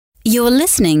You're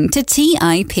listening to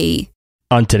TIP.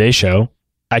 On today's show,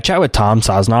 I chat with Tom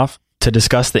Sosnoff to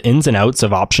discuss the ins and outs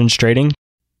of options trading,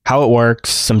 how it works,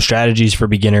 some strategies for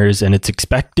beginners, and its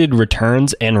expected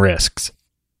returns and risks.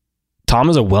 Tom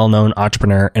is a well-known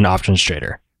entrepreneur and options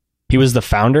trader. He was the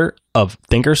founder of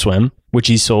Thinkorswim, which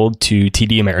he sold to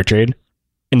TD Ameritrade,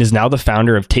 and is now the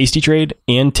founder of Tastytrade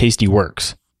and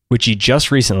Tastyworks, which he just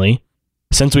recently,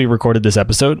 since we recorded this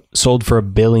episode, sold for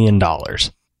 $1 billion.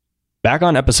 Back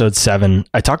on episode 7,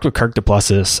 I talked with Kirk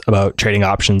Duplessis about trading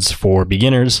options for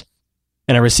beginners,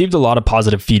 and I received a lot of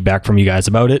positive feedback from you guys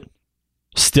about it.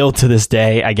 Still to this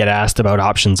day, I get asked about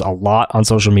options a lot on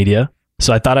social media,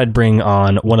 so I thought I'd bring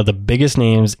on one of the biggest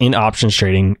names in options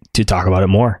trading to talk about it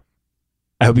more.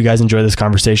 I hope you guys enjoy this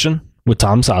conversation with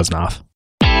Tom Sosnoff.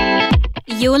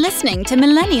 You're listening to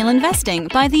Millennial Investing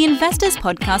by the Investors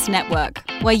Podcast Network,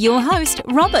 where your host,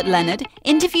 Robert Leonard,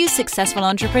 interviews successful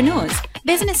entrepreneurs,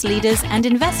 business leaders, and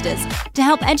investors to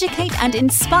help educate and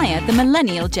inspire the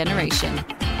millennial generation.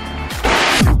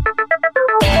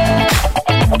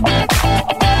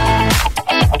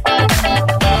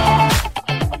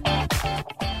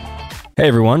 Hey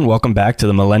everyone, welcome back to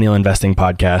the Millennial Investing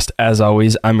Podcast. As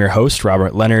always, I'm your host,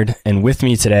 Robert Leonard, and with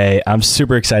me today, I'm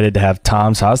super excited to have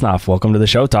Tom Sosnoff. Welcome to the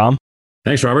show, Tom.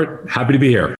 Thanks, Robert. Happy to be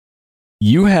here.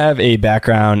 You have a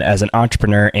background as an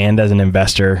entrepreneur and as an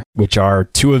investor, which are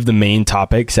two of the main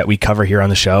topics that we cover here on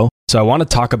the show. So I want to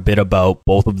talk a bit about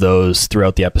both of those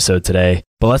throughout the episode today.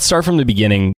 But let's start from the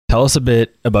beginning. Tell us a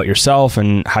bit about yourself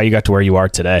and how you got to where you are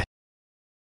today.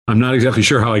 I'm not exactly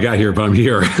sure how I got here, but I'm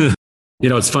here. You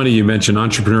know, it's funny you mentioned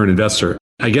entrepreneur and investor.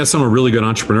 I guess I'm a really good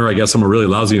entrepreneur. I guess I'm a really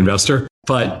lousy investor.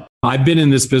 But I've been in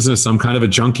this business. I'm kind of a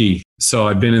junkie. So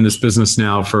I've been in this business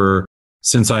now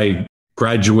since I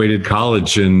graduated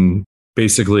college in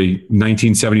basically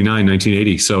 1979,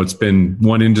 1980. So it's been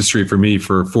one industry for me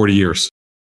for 40 years.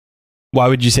 Why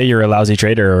would you say you're a lousy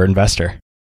trader or investor?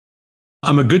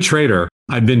 I'm a good trader.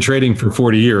 I've been trading for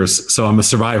 40 years. So I'm a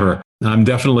survivor. I'm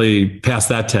definitely past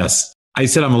that test. I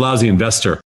said I'm a lousy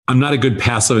investor. I'm not a good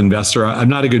passive investor. I'm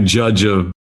not a good judge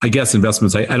of, I guess,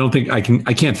 investments. I don't think I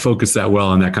can't focus that well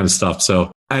on that kind of stuff. So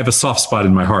I have a soft spot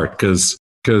in my heart because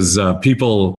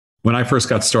people, when I first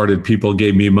got started, people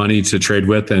gave me money to trade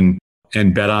with and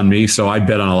bet on me. So I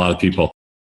bet on a lot of people.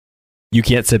 You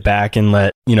can't sit back and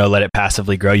let it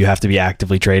passively grow. You have to be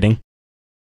actively trading.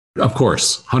 Of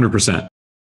course, 100%.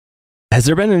 Has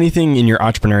there been anything in your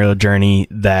entrepreneurial journey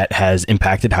that has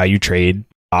impacted how you trade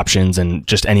options and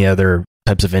just any other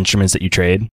types of instruments that you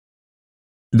trade?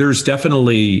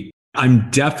 I'm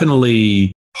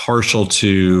definitely partial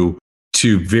to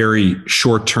very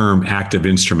short-term active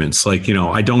instruments. Like,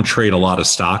 I don't trade a lot of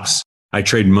stocks. I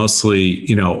trade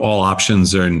mostly, all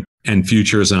options and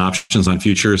futures and options on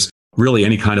futures, really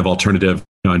any kind of alternative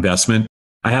investment.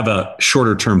 I have a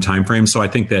shorter term time frame. So I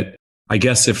think that, I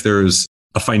guess if there's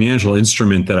a financial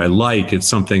instrument that I like, it's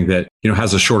something that,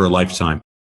 has a shorter lifetime.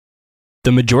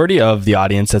 The majority of the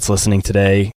audience that's listening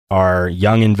today are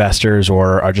young investors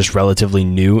or are just relatively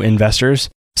new investors.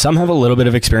 Some have a little bit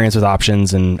of experience with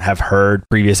options and have heard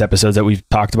previous episodes that we've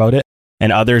talked about it,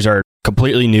 and others are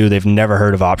completely new. They've never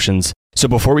heard of options. So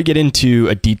before we get into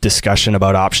a deep discussion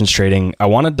about options trading, I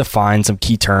want to define some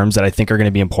key terms that I think are going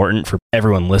to be important for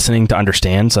everyone listening to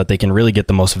understand so that they can really get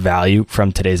the most value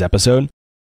from today's episode.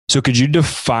 So could you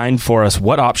define for us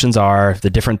what options are,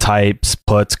 the different types,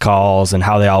 puts, calls, and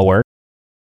how they all work?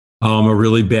 I'm a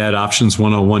really bad options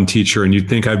 101 teacher, and you'd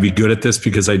think I'd be good at this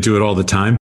because I do it all the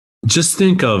time. Just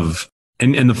think of,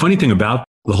 and the funny thing about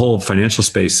the whole financial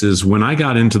space is when I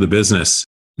got into the business,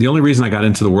 the only reason I got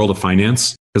into the world of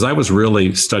finance, because I was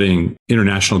really studying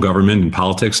international government and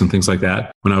politics and things like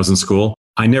that when I was in school.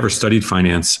 I never studied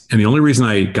finance. And the only reason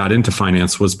I got into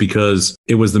finance was because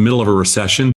it was the middle of a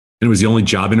recession and it was the only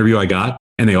job interview I got.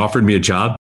 And they offered me a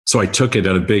job. So I took it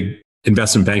at a big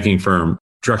investment banking firm,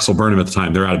 Drexel Burnham at the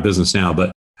time. They're out of business now,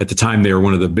 but at the time they were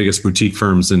one of the biggest boutique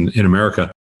firms in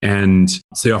America. And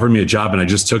so they offered me a job and I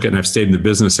just took it and I've stayed in the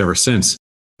business ever since.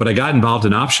 But I got involved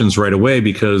in options right away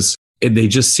because they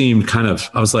just seemed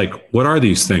I was like, what are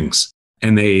these things?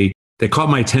 And they caught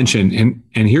my attention.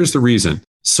 And here's the reason.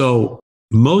 So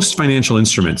most financial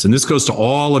instruments, and this goes to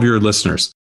all of your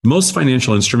listeners, most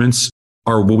financial instruments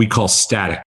are what we call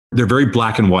static. They're very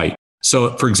black and white.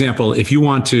 So for example, if you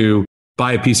want to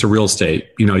buy a piece of real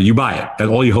estate, you buy it and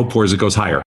all you hope for is it goes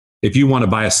higher. If you want to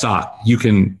buy a stock, you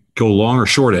can go long or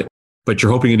short it, but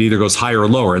you're hoping it either goes higher or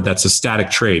lower. That's a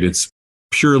static trade. It's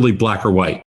purely black or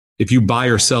white. If you buy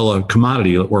or sell a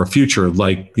commodity or a future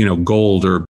like, gold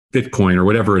or Bitcoin or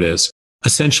whatever it is,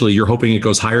 essentially you're hoping it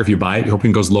goes higher if you buy it, you're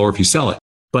hoping it goes lower if you sell it.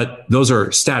 But those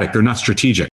are static. They're not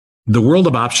strategic. the world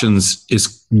of options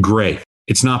is gray.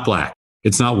 It's not black.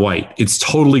 It's not white. It's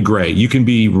totally gray. You can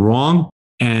be wrong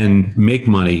and make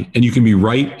money, and you can be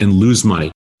right and lose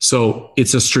money. So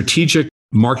it's a strategic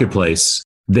marketplace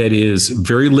that is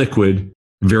very liquid,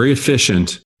 very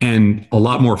efficient, and a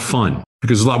lot more fun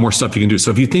because there's a lot more stuff you can do.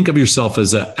 So if you think of yourself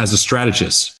as a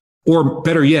strategist, or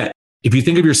better yet, if you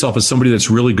think of yourself as somebody that's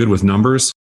really good with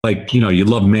numbers, like, you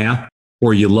love math,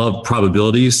 or you love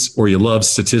probabilities, or you love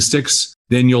statistics,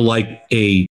 then you'll like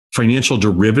a financial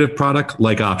derivative product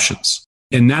like options.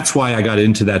 And that's why I got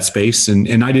into that space.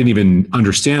 And I didn't even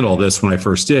understand all this when I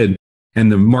first did.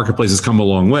 And the marketplace has come a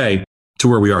long way to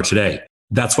where we are today.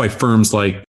 That's why firms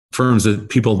that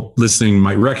people listening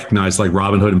might recognize, like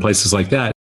Robinhood and places like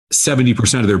that,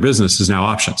 70% of their business is now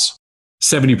options.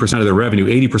 70% of their revenue,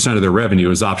 80% of their revenue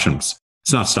is options.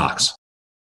 It's not stocks.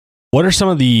 What are some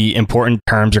of the important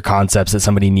terms or concepts that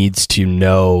somebody needs to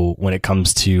know when it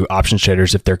comes to options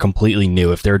traders if they're completely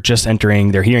new? If they're just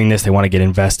entering, they're hearing this, they want to get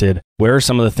invested. Where are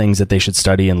some of the things that they should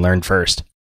study and learn first?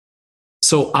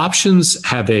 So options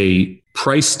have a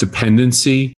price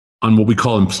dependency on what we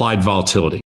call implied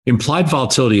volatility. Implied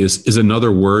volatility is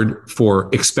another word for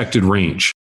expected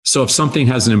range. So if something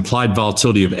has an implied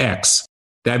volatility of X,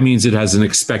 that means it has an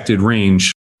expected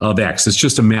range of X. It's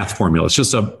just a math formula. It's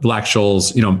just a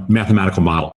Black-Scholes, mathematical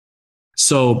model.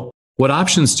 So what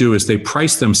options do is they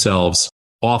price themselves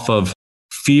off of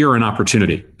fear and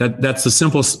opportunity. That's the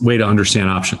simplest way to understand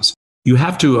options. You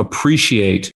have to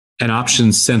appreciate an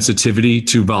option's sensitivity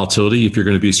to volatility if you're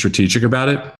going to be strategic about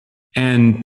it.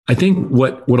 And I think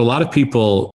what a lot of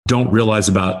people don't realize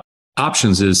about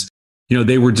options is,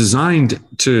 they were designed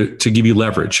to give you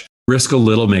leverage, risk a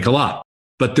little, make a lot.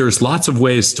 But there's lots of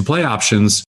ways to play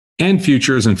options and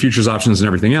futures options and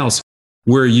everything else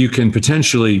where you can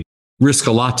potentially risk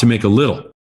a lot to make a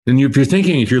little. And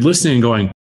if you're listening and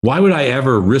going, why would I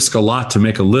ever risk a lot to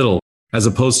make a little as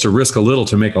opposed to risk a little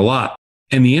to make a lot?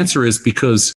 And the answer is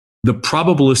because the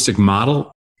probabilistic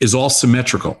model is all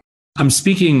symmetrical. I'm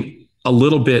speaking a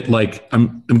little bit like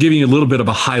I'm giving you a little bit of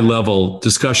a high level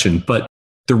discussion, but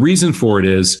the reason for it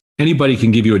is anybody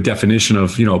can give you a definition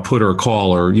of, a put or a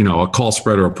call or, a call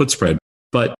spread or a put spread.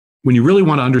 But when you really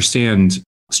want to understand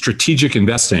strategic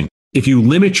investing, if you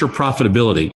limit your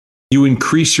profitability, you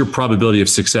increase your probability of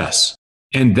success.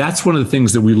 And that's one of the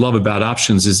things that we love about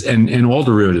options is, and all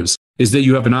derivatives, is that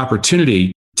you have an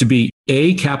opportunity to be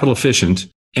A, capital efficient,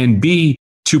 and B,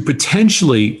 to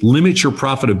potentially limit your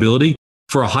profitability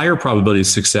for a higher probability of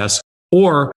success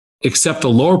or accept a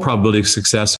lower probability of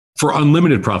success for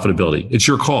unlimited profitability. It's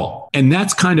your call. And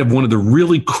that's kind of one of the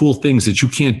really cool things that you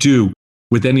can't do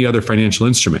with any other financial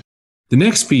instrument. The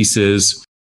next piece is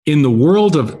in the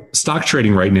world of stock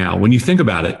trading right now, when you think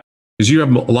about it, because you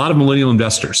have a lot of millennial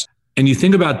investors and you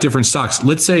think about different stocks.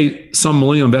 Let's say some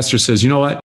millennial investor says, you know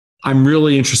what? I'm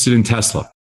really interested in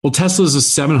Tesla. Well, Tesla is a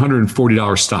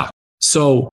 $740 stock.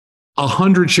 So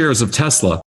 100 shares of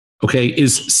Tesla,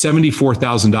 is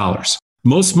 $74,000.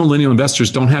 Most millennial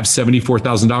investors don't have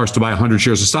 $74,000 to buy 100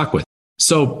 shares of stock with.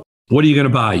 So what are you going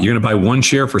to buy? You're going to buy one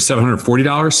share for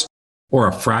 $740 or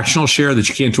a fractional share that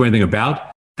you can't do anything about?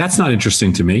 That's not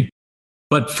interesting to me.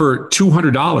 But for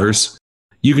 $200,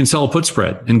 you can sell a put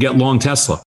spread and get long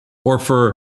Tesla. Or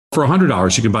for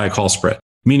 $100, you can buy a call spread,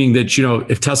 meaning that,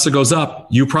 if Tesla goes up,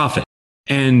 you profit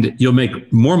and you'll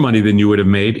make more money than you would have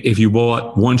made if you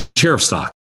bought one share of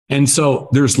stock. And so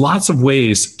there's lots of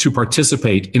ways to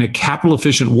participate in a capital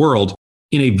efficient world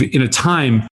in a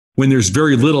time when there's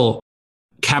very little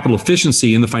capital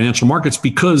efficiency in the financial markets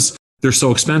because they're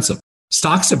so expensive.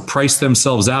 Stocks have priced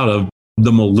themselves out of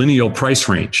the millennial price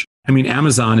range. I mean,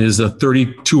 Amazon is a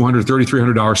 $3,200,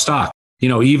 $3,300 stock.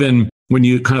 Even when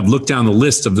you kind of look down the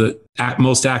list of the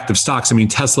most active stocks, I mean,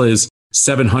 Tesla is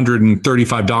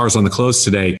 $735 on the close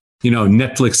today.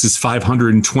 Netflix is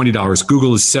 $520.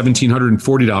 Google is $1,740.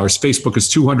 Facebook is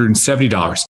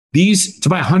 $270. To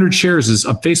buy 100 shares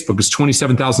of Facebook is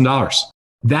 $27,000.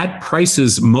 That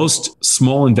prices most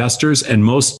small investors and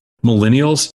most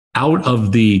millennials out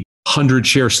of the 100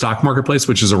 share stock marketplace,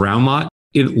 which is a round lot.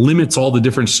 It limits all the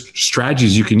different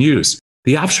strategies you can use.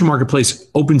 The option marketplace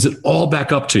opens it all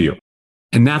back up to you.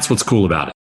 And that's what's cool about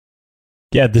it.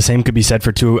 Yeah, the same could be said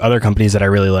for two other companies that I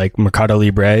really like, Mercado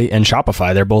Libre and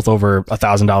Shopify. They're both over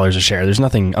 $1,000 a share. There's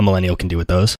nothing a millennial can do with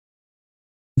those.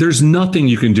 There's nothing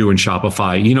you can do in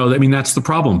Shopify. That's the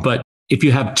problem. But if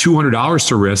you have $200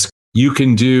 to risk, you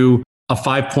can do a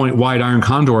 5-point wide iron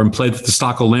condor and play that the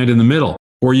stock will land in the middle.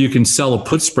 Or you can sell a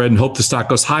put spread and hope the stock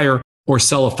goes higher, or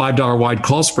sell a $5 wide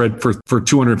call spread for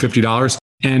 $250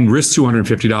 and risk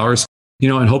 $250,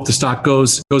 and hope the stock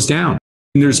goes down.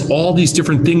 And there's all these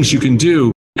different things you can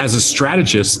do as a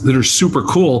strategist that are super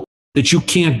cool that you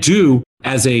can't do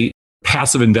as a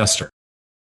passive investor.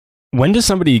 When does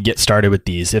somebody get started with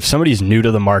these? If somebody's new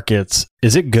to the markets,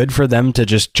 is it good for them to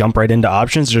just jump right into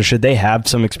options, or should they have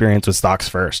some experience with stocks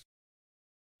first?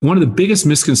 One of the biggest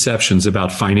misconceptions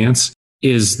about finance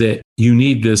is that you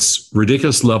need this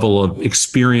ridiculous level of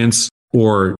experience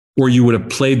or you would have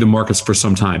played the markets for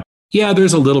some time. Yeah,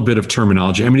 there's a little bit of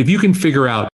terminology. I mean, if you can figure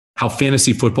out how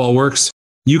fantasy football works,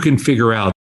 you can figure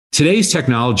out today's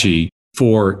technology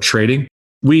for trading.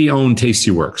 We own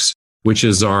Tastyworks, which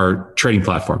is our trading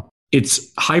platform.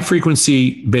 It's high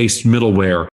frequency based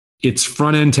middleware. It's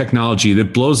front end technology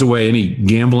that blows away any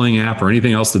gambling app or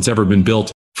anything else that's ever been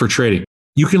built for trading.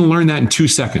 You can learn that in 2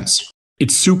 seconds.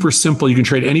 It's super simple. You can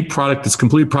trade any product that's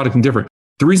completely product indifferent.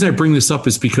 The reason I bring this up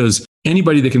is because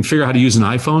anybody that can figure out how to use an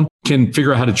iPhone can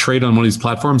figure out how to trade on one of these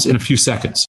platforms in a few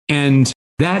seconds. And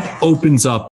that opens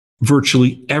up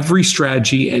virtually every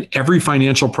strategy and every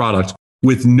financial product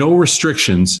with no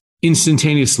restrictions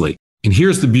instantaneously. And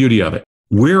here's the beauty of it.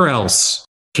 Where else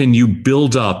can you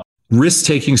build up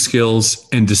risk-taking skills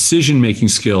and decision-making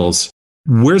skills?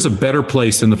 Where's a better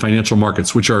place than the financial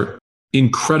markets, which are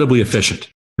incredibly efficient?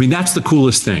 I mean, that's the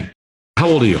coolest thing. How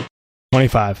old are you?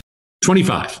 25.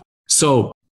 25.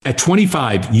 So at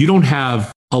 25, you don't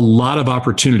have a lot of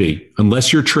opportunity,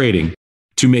 unless you're trading,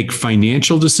 to make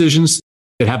financial decisions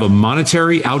that have a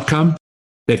monetary outcome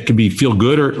that can be feel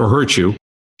good or hurt you,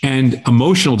 and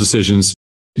emotional decisions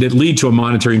that lead to a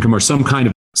monetary income or some kind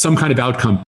of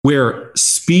outcome where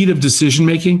speed of decision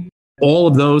making, all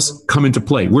of those come into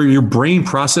play, where your brain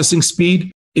processing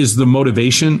speed is the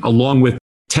motivation along with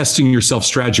testing yourself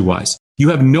strategy wise. You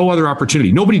have no other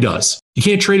opportunity. Nobody does. You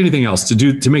can't trade anything else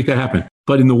to make that happen.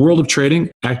 But in the world of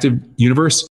trading, active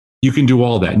universe, you can do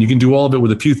all that. And you can do all of it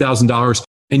with a few $1,000s,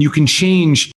 and you can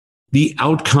change the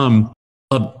outcome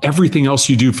of everything else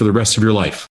you do for the rest of your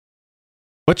life.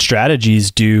 What strategies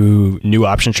do new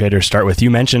option traders start with? You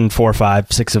mentioned 4,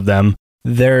 5, 6 of them.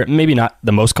 They're maybe not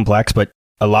the most complex, but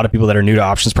a lot of people that are new to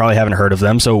options probably haven't heard of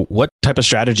them. So what type of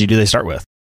strategy do they start with?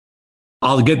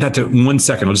 I'll get that to 1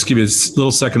 second. I'll just give you a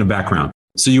little second of background.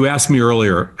 So you asked me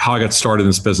earlier how I got started in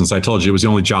this business. I told you it was the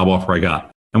only job offer I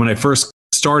got. And when I first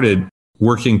started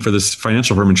working for this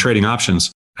financial firm and trading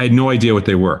options, I had no idea what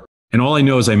they were. And all I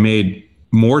know is I made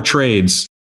more trades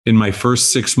in my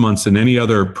first 6 months than any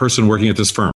other person working at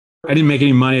this firm. I didn't make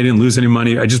any money. I didn't lose any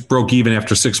money. I just broke even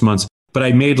after 6 months, but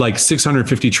I made like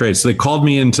 650 trades. So they called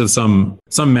me into some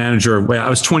manager. I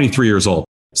was 23 years old.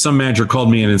 Some manager called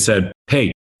me in and said,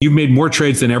 "Hey, you've made more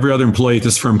trades than every other employee at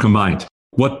this firm combined.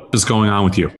 What is going on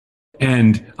with you?"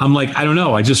 And I'm like, "I don't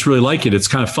know. I just really like it. It's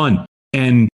kind of fun."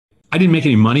 And I didn't make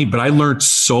any money, but I learned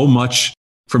so much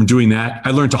from doing that. I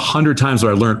learned 100 times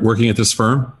what I learned working at this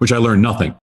firm, which I learned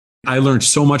nothing. I learned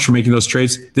so much from making those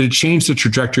trades that it changed the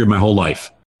trajectory of my whole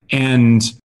life. And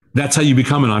that's how you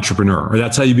become an entrepreneur, or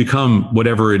that's how you become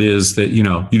whatever it is that,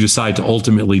 you decide to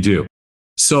ultimately do.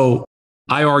 So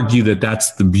I argue that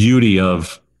that's the beauty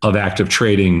of active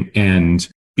trading and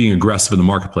being aggressive in the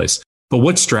marketplace. But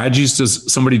what strategies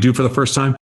does somebody do for the first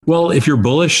time? Well, if you're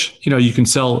bullish, you can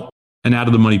sell an out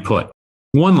of the money put,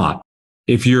 one lot.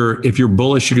 If you're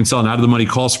bullish, you can sell an out of the money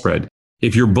call spread.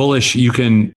 If you're bullish,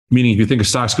 meaning if you think a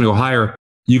stock's going to go higher,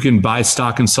 you can buy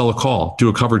stock and sell a call, do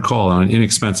a covered call on an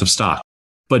inexpensive stock.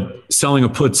 But selling a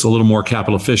put's a little more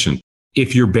capital efficient.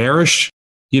 If you're bearish,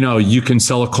 you can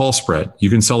sell a call spread,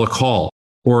 you can sell a call,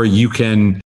 or you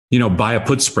can, buy a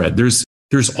put spread.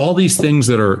 There's all these things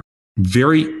that are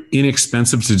very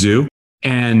inexpensive to do,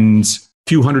 and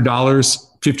few $100,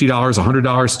 $50,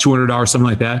 $100, $200, something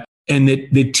like that. And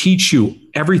they teach you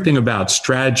everything about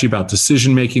strategy, about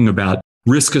decision making, about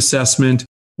risk assessment.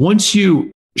 Once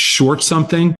you short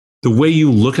something, the way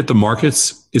you look at the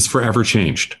markets is forever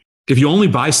changed. If you only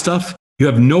buy stuff, you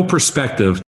have no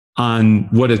perspective on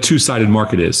what a two-sided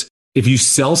market is. If you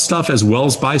sell stuff as well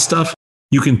as buy stuff,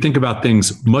 you can think about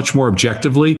things much more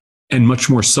objectively and much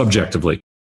more subjectively.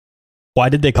 Why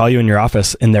did they call you in their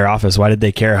office? Why did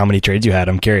they care how many trades you had?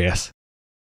 I'm curious.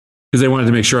 Because they wanted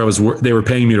to make sure they were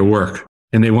paying me to work.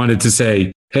 And they wanted to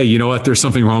say, "Hey, you know what? There's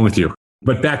something wrong with you."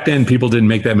 But back then, people didn't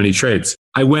make that many trades.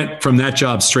 I went from that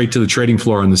job straight to the trading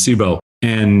floor on the CBOE.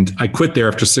 And I quit there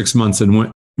after 6 months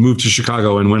and moved to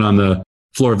Chicago and went on the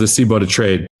floor of the CBOE to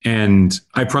trade. And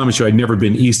I promise you, I'd never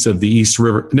been west of the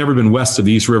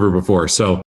East River before.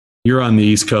 So you're on the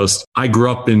East Coast. I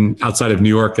grew up outside of New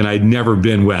York, and I'd never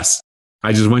been west.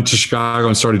 I just went to Chicago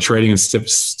and started trading and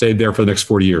stayed there for the next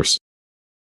 40 years.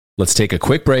 Let's take a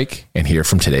quick break and hear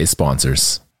from today's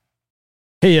sponsors.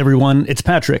 Hey everyone, it's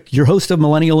Patrick, your host of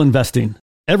Millennial Investing.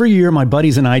 Every year, my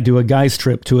buddies and I do a guy's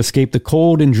trip to escape the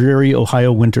cold and dreary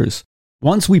Ohio winters.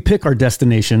 Once we pick our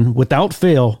destination, without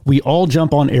fail, we all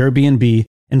jump on Airbnb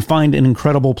and find an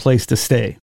incredible place to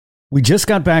stay. We just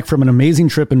got back from an amazing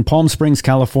trip in Palm Springs,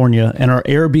 California, and our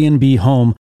Airbnb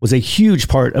home was a huge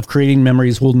part of creating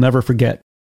memories we'll never forget.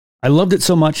 I loved it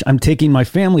so much, I'm taking my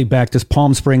family back to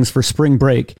Palm Springs for spring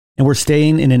break, and we're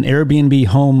staying in an Airbnb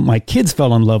home my kids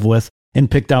fell in love with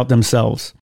and picked out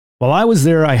themselves. While I was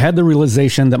there, I had the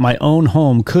realization that my own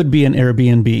home could be an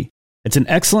Airbnb. It's an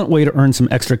excellent way to earn some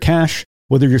extra cash,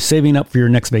 whether you're saving up for your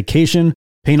next vacation,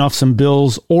 paying off some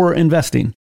bills, or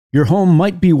investing. Your home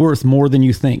might be worth more than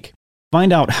you think.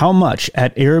 Find out how much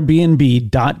at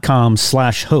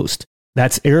airbnb.com/host.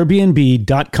 That's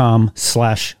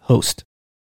airbnb.com/host.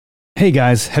 Hey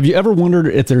guys, have you ever wondered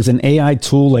if there's an AI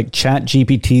tool like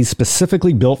ChatGPT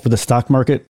specifically built for the stock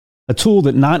market? A tool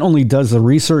that not only does the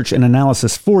research and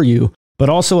analysis for you, but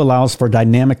also allows for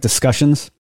dynamic discussions?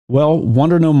 Well,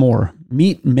 wonder no more.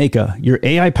 Meet Meka, your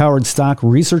AI-powered stock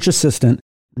research assistant,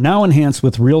 now enhanced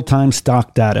with real-time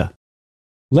stock data.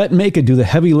 Let Meka do the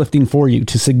heavy lifting for you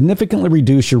to significantly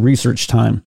reduce your research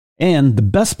time. And the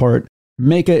best part,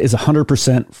 Meka is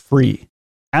 100% free.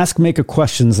 Ask Meka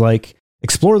questions like,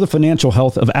 explore the financial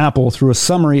health of Apple through a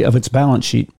summary of its balance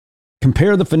sheet.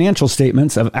 Compare the financial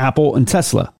statements of Apple and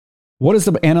Tesla. What is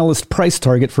the analyst price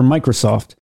target for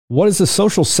Microsoft? What is the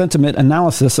social sentiment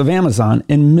analysis of Amazon?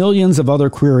 And millions of other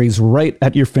queries right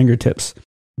at your fingertips.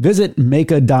 Visit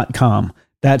Meka.com.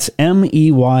 That's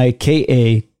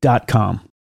MEYKA.com.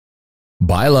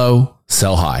 Buy low,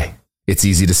 sell high. It's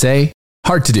easy to say,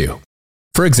 hard to do.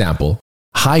 For example,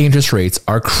 high interest rates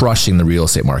are crushing the real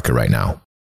estate market right now.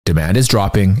 Demand is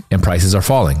dropping and prices are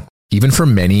falling, even for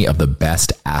many of the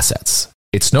best assets.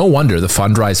 It's no wonder the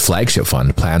Fundrise flagship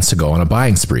fund plans to go on a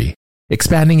buying spree,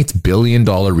 expanding its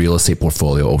billion-dollar real estate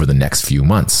portfolio over the next few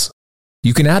months.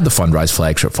 You can add the Fundrise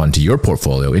flagship fund to your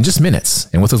portfolio in just minutes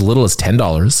and with as little as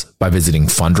 $10 by visiting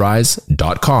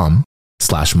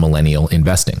fundrise.com/millennial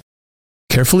investing.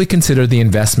 Carefully consider the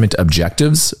investment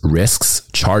objectives, risks,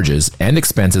 charges, and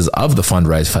expenses of the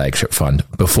Fundrise flagship fund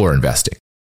before investing.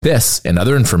 This and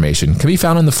other information can be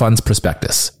found in the fund's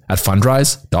prospectus at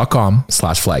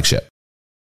fundrise.com/flagship.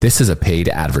 This is a paid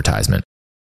advertisement.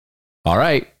 All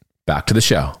right, back to the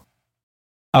show.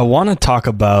 I want to talk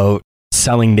about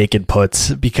selling naked puts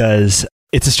because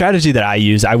it's a strategy that I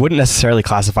use. I wouldn't necessarily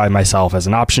classify myself as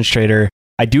an options trader.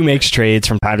 I do make trades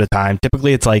from time to time.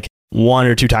 Typically, it's like 1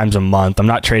 or 2 times a month. I'm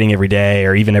not trading every day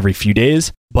or even every few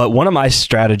days. But one of my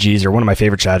strategies, or one of my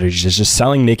favorite strategies, is just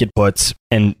selling naked puts,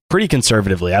 and pretty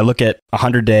conservatively. I look at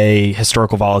 100-day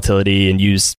historical volatility and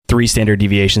use 3 standard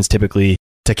deviations typically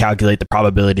to calculate the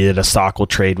probability that a stock will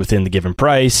trade within the given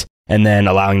price, and then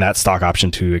allowing that stock option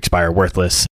to expire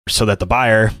worthless so that the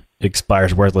buyer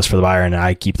expires worthless for the buyer and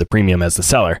I keep the premium as the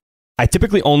seller. I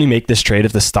typically only make this trade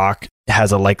if the stock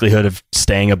has a likelihood of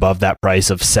staying above that price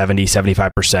of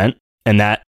 70-75%. And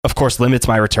that, of course, limits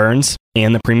my returns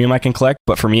and the premium I can collect.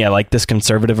 But for me, I like this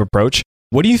conservative approach.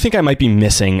 What do you think I might be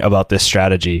missing about this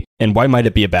strategy? And why might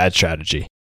it be a bad strategy?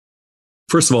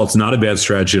 First of all, it's not a bad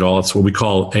strategy at all. It's what we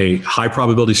call a high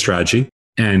probability strategy.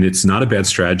 And it's not a bad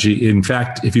strategy. In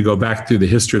fact, if you go back through the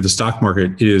history of the stock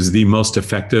market, it is the most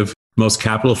effective, most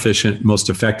capital efficient, most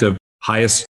effective,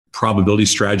 highest probability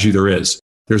strategy there is.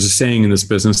 There's a saying in this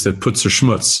business that puts or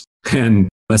schmutz. And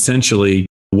essentially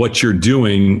what you're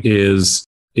doing is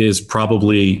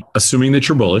probably assuming that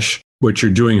you're bullish. What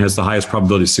you're doing has the highest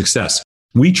probability of success.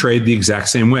 We trade the exact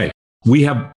same way. We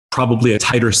have probably a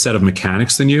tighter set of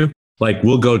mechanics than you. Like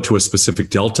we'll go to a specific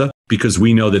delta because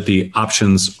we know that the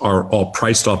options are all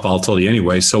priced off volatility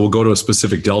anyway. So we'll go to a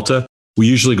specific delta. We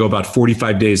usually go about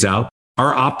 45 days out.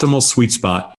 Our optimal sweet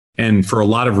spot, and for a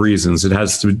lot of reasons, it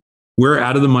has to, where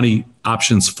out of the money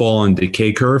options fall on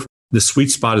decay curve. The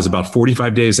sweet spot is about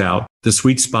 45 days out. The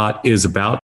sweet spot is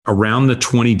about around the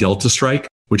 20 delta strike,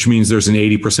 which means there's an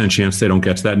 80% chance they don't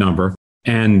get to that number.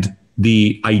 And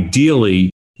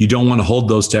ideally, you don't want to hold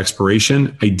those to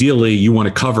expiration. Ideally, you want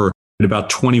to cover at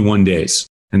about 21 days.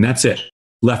 And that's it,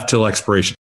 left till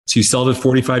expiration. So you sell it at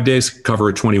 45 days, cover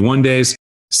at 21 days,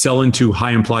 sell into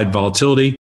high implied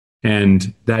volatility,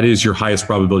 and that is your highest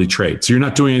probability trade. So you're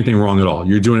not doing anything wrong at all.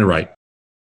 You're doing it right.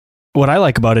 What I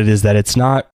like about it is that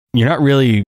you're not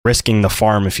really risking the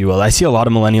farm, if you will. I see a lot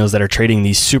of millennials that are trading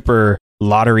these super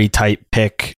lottery type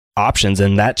pick options.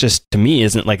 And that just, to me,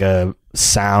 isn't like a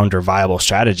sound or viable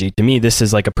strategy. To me, this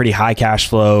is like a pretty high cash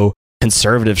flow,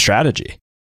 conservative strategy.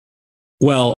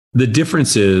 Well, the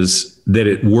difference is that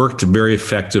it worked very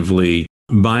effectively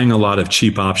buying a lot of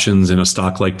cheap options in a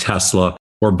stock like Tesla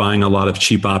or buying a lot of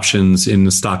cheap options in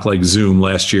the stock like Zoom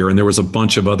last year. And there was a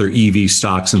bunch of other EV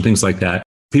stocks and things like that.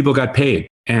 People got paid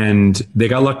and they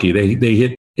got lucky. They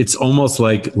hit, it's almost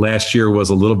like last year was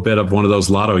a little bit of one of those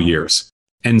lotto years.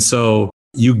 And so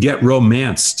you get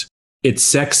romanced. It's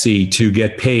sexy to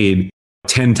get paid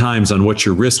 10 times on what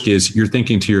your risk is. You're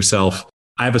thinking to yourself,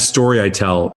 I have a story I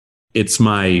tell. It's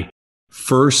my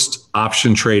first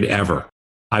option trade ever.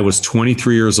 I was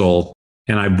 23 years old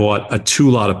and I bought a 2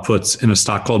 lot of puts in a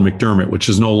stock called McDermott, which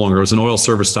is no longer, it was an oil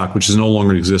service stock, which is no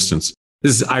longer in existence.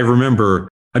 I remember,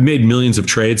 I've made millions of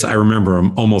trades. I remember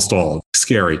them almost all.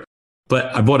 Scary.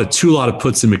 But I bought a 2 lot of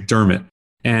puts in McDermott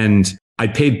and I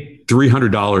paid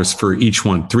 $300 for each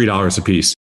one, $3 a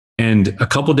piece. And a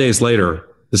couple of days later,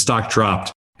 the stock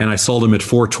dropped and I sold them at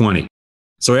 $420.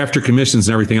 So after commissions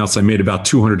and everything else, I made about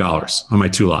 $200 on my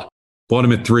 2 lot. Bought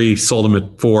them at $3, sold them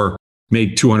at $4,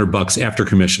 made $200 after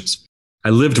commissions. I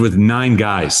lived with 9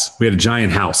 guys. We had a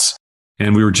giant house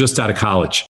and we were just out of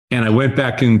college. And I went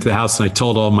back into the house and I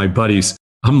told all my buddies,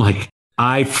 I'm like,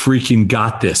 I freaking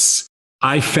got this.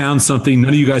 I found something none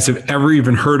of you guys have ever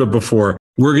even heard of before.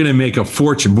 We're going to make a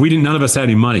fortune. None of us had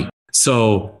any money.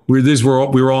 So we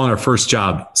were all on our first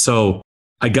job. So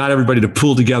I got everybody to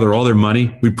pool together all their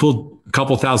money. We pulled a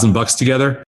couple $1,000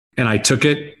 together and I took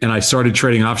it and I started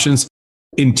trading options.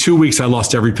 In 2 weeks, I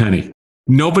lost every penny.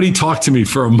 Nobody talked to me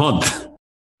for a month.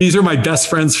 These are my best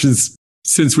friends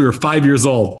since we were 5 years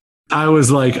old. I was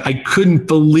like, I couldn't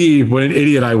believe what an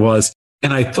idiot I was.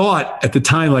 And I thought at the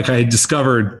time, like I had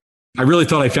discovered, I really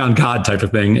thought I found God type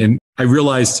of thing. And I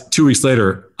realized 2 weeks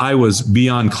later, I was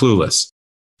beyond clueless.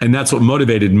 And that's what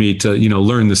motivated me to,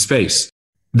 learn the space.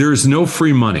 There's no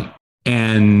free money.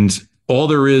 And all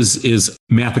there is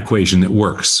math equation that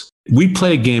works. We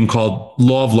play a game called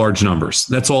law of large numbers.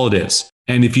 That's all it is.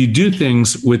 And if you do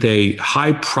things with a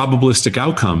high probabilistic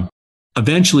outcome,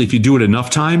 eventually, if you do it enough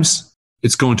times,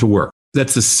 it's going to work.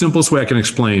 That's the simplest way I can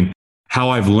explain how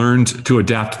I've learned to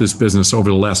adapt to this business over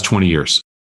the last 20 years.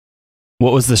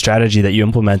 What was the strategy that you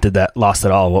implemented that lost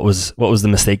it all? What was the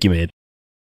mistake you made?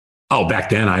 Oh, back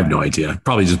then, I have no idea.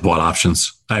 Probably just bought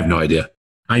options. I have no idea.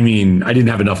 I mean, I didn't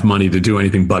have enough money to do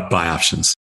anything but buy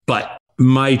options. But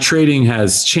my trading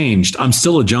has changed. I'm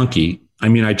still a junkie. I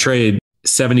mean, I trade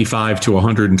 75 to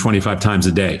 125 times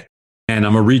a day. And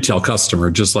I'm a retail customer,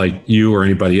 just like you or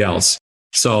anybody else.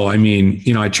 So, I mean,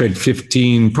 I trade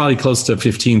probably close to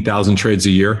 15,000 trades a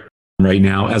year right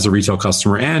now as a retail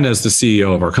customer and as the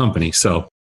CEO of our company. So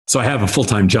I have a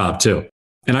full-time job too.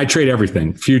 And I trade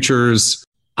everything: futures,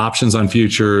 options on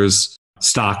futures,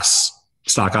 stocks,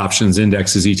 stock options,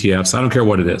 indexes, ETFs. I don't care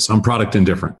what it is. I'm product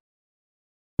indifferent.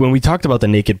 When we talked about the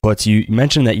naked puts, you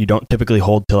mentioned that you don't typically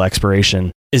hold till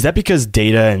expiration. Is that because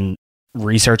data and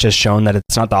research has shown that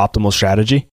it's not the optimal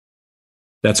strategy?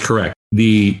 That's correct.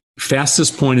 The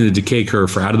fastest point in the decay curve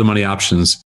for out of the money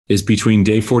options is between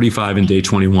day 45 and day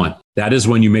 21. That is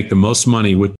when you make the most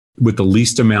money with the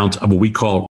least amount of what we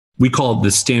call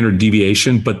the standard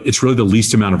deviation, but it's really the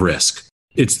least amount of risk.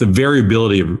 It's the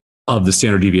variability of the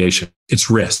standard deviation. It's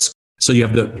risk. So you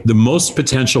have the most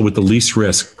potential with the least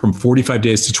risk from 45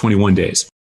 days to 21 days.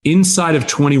 Inside of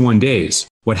 21 days,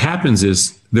 what happens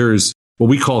is there's what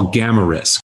we call gamma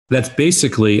risk. That's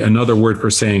basically another word for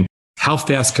saying, how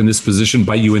fast can this position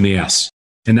bite you in the ass?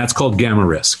 And that's called gamma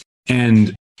risk.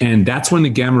 And that's when the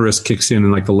gamma risk kicks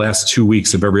in like the last 2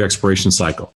 weeks of every expiration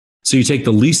cycle. So you take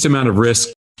the least amount of risk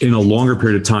in a longer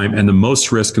period of time and the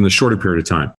most risk in the shorter period of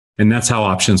time. And that's how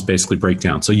options basically break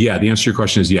down. So yeah, the answer to your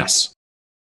question is yes.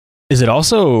 Is it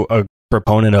also a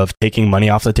proponent of taking money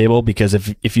off the table? Because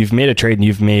if you've made a trade and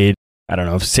you've made, I don't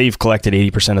know, say you've collected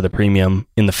 80% of the premium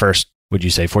in the first, would you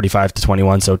say 45 to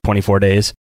 21, so 24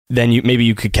 days, then maybe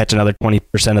you could catch another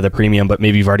 20% of the premium, but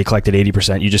maybe you've already collected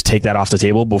 80%. You just take that off the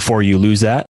table before you lose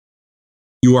that?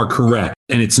 You are correct.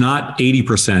 And it's not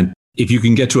 80%. If you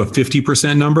can get to a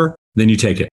 50% number, then you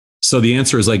take it. So the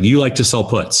answer is like, you like to sell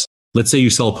puts. Let's say you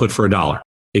sell a put for $1.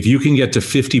 If you can get to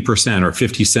 50% or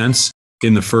 50 cents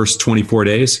in the first 24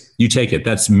 days, you take it.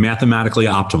 That's mathematically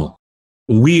optimal.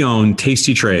 We own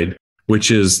Tasty Trade,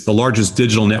 which is the largest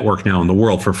digital network now in the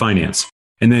world for finance.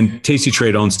 And then Tasty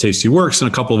Trade owns Tasty Works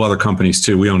and a couple of other companies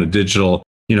too. We own a digital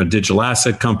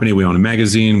asset company. We own a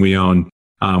magazine. We own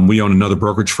another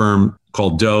brokerage firm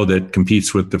called Doe that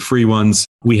competes with the free ones.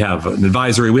 We have an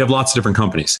advisory. We have lots of different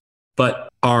companies. But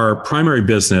our primary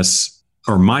business,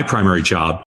 or my primary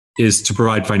job, is to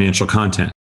provide financial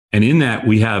content. And in that,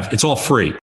 it's all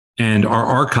free. And our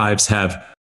archives have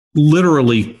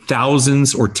literally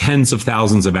thousands or tens of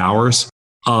thousands of hours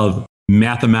of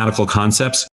mathematical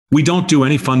concepts. We don't do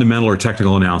any fundamental or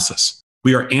technical analysis.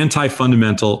 We are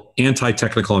anti-fundamental,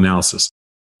 anti-technical analysis.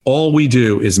 All we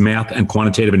do is math and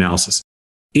quantitative analysis.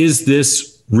 Is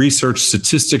this research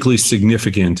statistically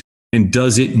significant, and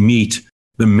does it meet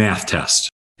the math test?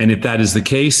 And if that is the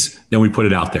case, then we put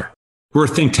it out there. We're a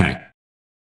think tank.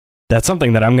 That's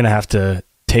something that I'm going to have to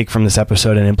take from this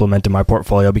episode and implement in my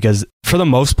portfolio, because for the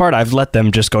most part, I've let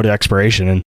them just go to expiration.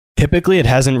 And typically it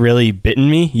hasn't really bitten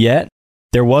me yet.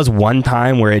 There was one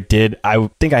time where it did. I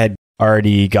think I had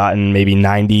already gotten maybe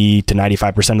 90 to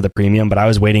 95% of the premium, but I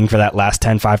was waiting for that last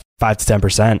 5 to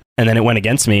 10%. And then it went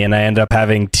against me and I ended up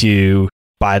having to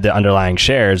buy the underlying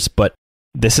shares. But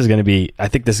I think this is going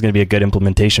to be a good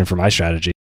implementation for my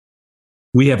strategy.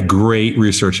 We have great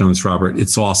research on this, Robert.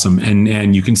 It's awesome.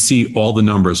 And you can see all the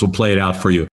numbers. We'll play it out for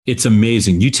you. It's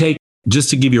amazing. Just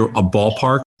to give you a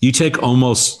ballpark, you take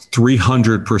almost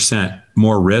 300%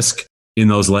 more risk in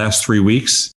those last 3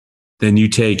 weeks than you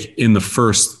take in the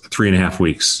first 3.5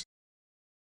 weeks.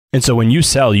 And so when you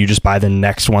sell, you just buy the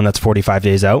next one that's 45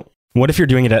 days out. What if you're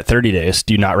doing it at 30 days?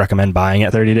 Do you not recommend buying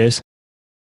at 30 days?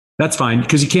 That's fine,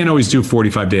 because you can't always do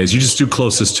 45 days. You just do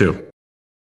closest to.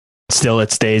 Still,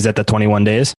 it stays at the 21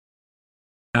 days?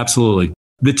 Absolutely.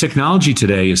 The technology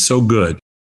today is so good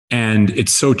and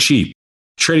it's so cheap.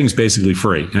 Trading's basically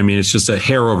free. I mean, it's just a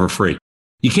hair over free.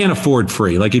 You can't afford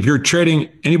free. Like if you're trading,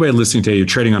 anybody listening to you're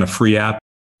trading on a free app,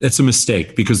 that's a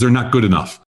mistake because they're not good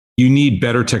enough. You need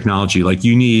better technology. Like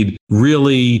you need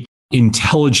really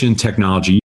intelligent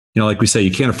technology. Like we say,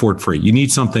 you can't afford free. You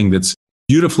need something that's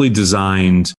beautifully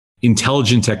designed,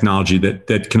 intelligent technology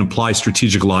that can apply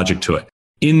strategic logic to it.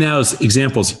 In those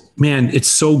examples, man, it's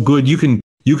so good. You can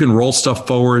roll stuff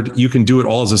forward. You can do it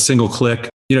all as a single click.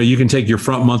 You can take your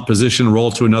front month position,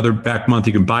 roll to another back month.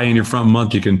 You can buy in your front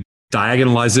month. You can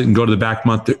diagonalize it and go to the back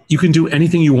month. You can do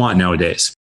anything you want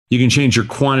nowadays. You can change your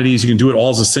quantities. You can do it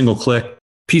all as a single click.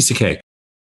 Piece of cake.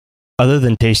 Other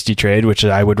than Tasty Trade, which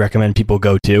I would recommend people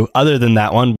go to, other than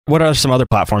that one, what are some other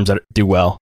platforms that do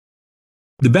well?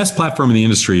 The best platform in the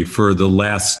industry for the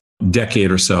last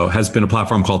decade or so has been a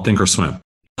platform called Thinkorswim.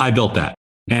 I built that.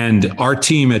 And our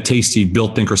team at Tasty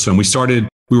built Thinkorswim.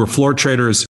 We were floor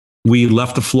traders. We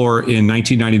left the floor in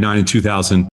 1999 and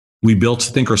 2000. We built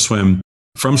Thinkorswim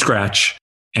from scratch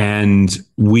and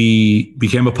we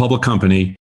became a public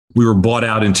company. We were bought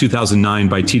out in 2009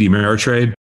 by TD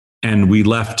Ameritrade and we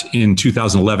left in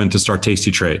 2011 to start Tasty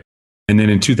Trade. And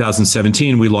then in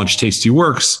 2017, we launched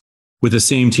Tastyworks with the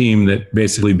same team that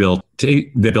basically built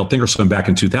Thinkorswim back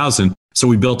in 2000. So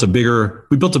we built a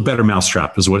better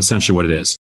mousetrap is essentially what it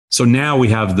is. So now we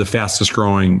have the fastest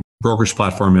growing brokerage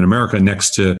platform in America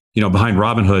next to, behind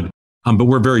Robinhood. But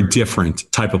we're a very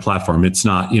different type of platform. It's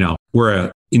not, we're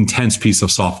an intense piece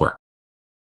of software.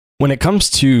 When it comes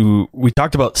to, we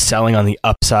talked about selling on the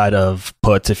upside of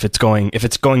puts if it's going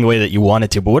the way that you want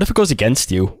it to, but what if it goes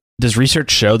against you? Does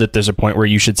research show that there's a point where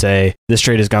you should say, this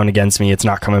trade has gone against me, it's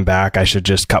not coming back, I should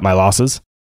just cut my losses?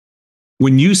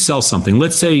 When you sell something,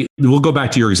 let's say, we'll go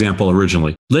back to your example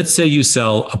originally. Let's say you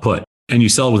sell a put and you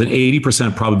sell it with an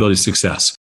 80% probability of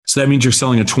success. So that means you're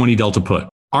selling a 20 delta put.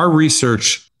 Our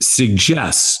research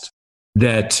suggests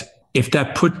that if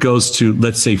that put goes to,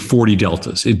 let's say 40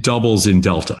 deltas, it doubles in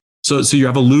delta. So you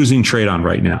have a losing trade on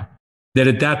right now, that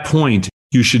at that point,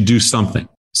 you should do something.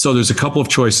 So there's a couple of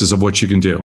choices of what you can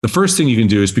do. The first thing you can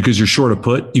do is because you're short a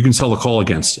put, you can sell a call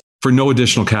against it for no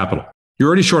additional capital. You're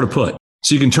already short a put.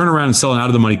 So you can turn around and sell an out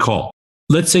of the money call.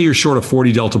 Let's say you're short a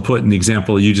 40 delta put in the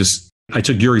example I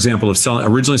took your example of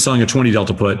originally selling a 20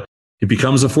 delta put. It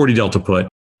becomes a 40 delta put.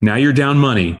 Now you're down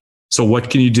money. So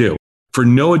what can you do? For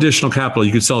no additional capital,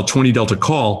 you could sell a 20 delta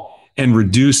call and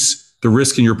reduce the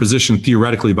risk in your position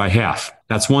theoretically by half.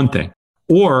 That's one thing.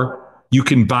 Or you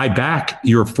can buy back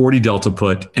your 40 delta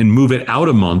put and move it out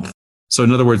a month. So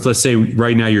in other words, let's say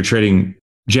right now you're trading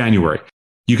January.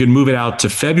 You can move it out to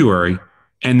February,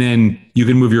 and then you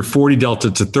can move your 40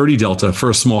 delta to 30 delta for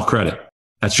a small credit.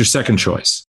 That's your second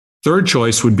choice. Third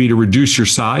choice would be to reduce your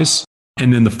size.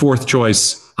 And then the fourth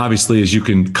choice, obviously, is you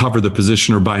can cover the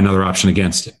position or buy another option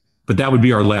against it. But that would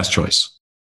be our last choice.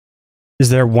 Is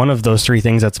there one of those three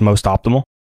things that's most optimal?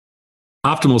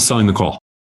 Optimal is selling the call.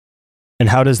 And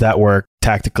how does that work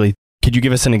tactically? Could you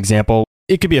give us an example?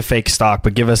 It could be a fake stock,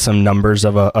 but give us some numbers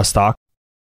of a stock.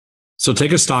 So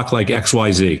take a stock like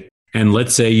XYZ, and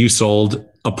let's say you sold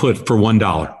a put for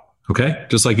 $1, okay?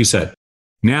 Just like you said.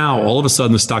 Now, all of a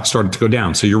sudden, the stock started to go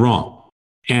down, so you're wrong.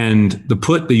 And the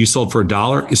put that you sold for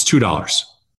 $1 is $2.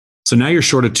 So now you're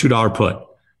short a $2 put,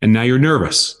 and now you're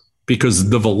nervous because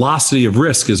the velocity of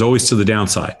risk is always to the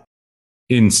downside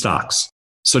in stocks.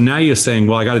 So now you're saying,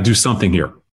 well, I got to do something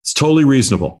here. It's totally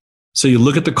reasonable. So you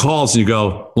look at the calls and you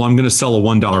go, well, I'm going to sell a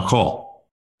 $1 call.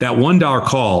 that $1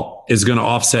 call is going to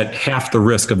offset half the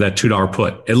risk of that $2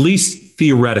 put, at least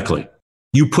theoretically.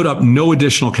 You put up no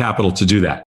additional capital to do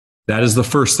that. That is the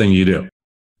first thing you do.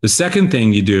 The second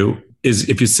thing you do is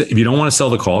if you don't want to sell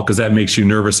the call because that makes you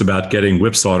nervous about getting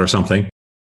whipsawed or something,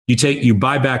 you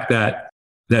buy back that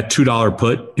 $2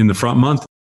 put in the front month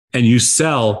and you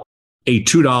sell a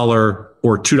 $2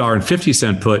 or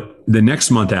 $2.50 put the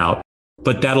next month out,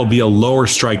 but that'll be a lower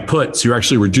strike put. So you're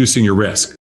actually reducing your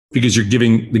risk because you're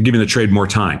giving the trade more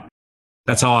time.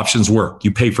 That's how options work.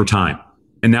 You pay for time.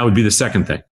 And that would be the second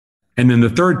thing. And then the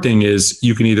third thing is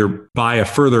you can either buy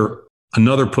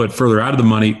another put further out of the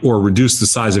money or reduce the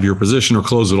size of your position or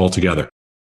close it altogether.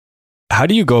 How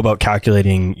do you go about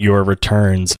calculating your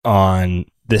returns on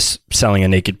this selling a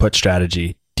naked put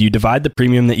strategy? Do you divide the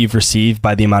premium that you've received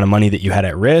by the amount of money that you had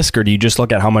at risk, or do you just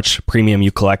look at how much premium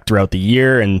you collect throughout the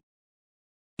year? And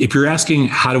if you're asking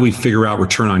how do we figure out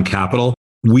return on capital,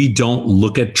 we don't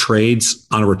look at trades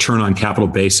on a return on capital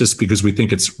basis because we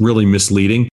think it's really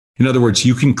misleading. In other words,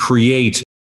 you can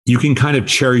kind of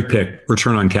cherry pick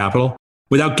return on capital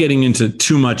without getting into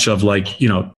too much of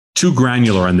too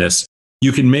granular on this.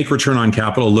 You can make return on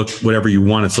capital look whatever you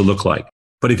want it to look like.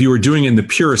 But if you were doing it in the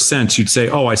purest sense, you'd say,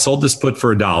 I sold this put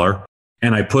for $1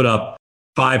 and I put up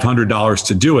 $500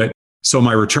 to do it. So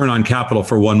my return on capital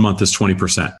for 1 month is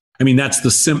 20%. I mean, that's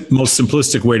the most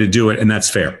simplistic way to do it. And that's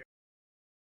fair.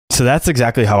 So that's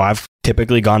exactly how I've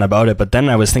typically gone about it. But then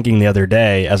I was thinking the other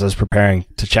day as I was preparing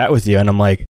to chat with you, and I'm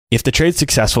like, if the trade's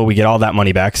successful, we get all that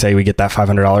money back, say we get that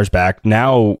 $500 back.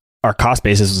 Now our cost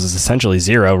basis was essentially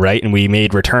zero, right? And we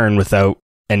made return without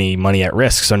any money at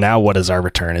risk. So now what is our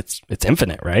return? It's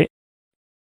infinite, right?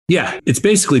 Yeah, it's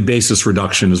basically basis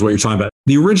reduction is what you're talking about.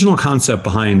 The original concept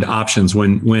behind options,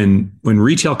 when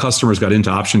retail customers got into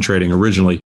option trading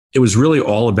originally, it was really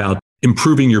all about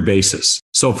improving your basis.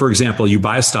 So for example, you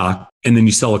buy a stock and then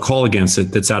you sell a call against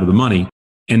it that's out of the money.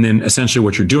 And then essentially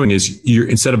what you're doing is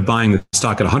instead of buying the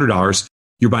stock at $100,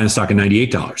 you're buying the stock at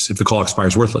 $98 if the call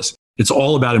expires worthless. It's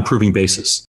all about improving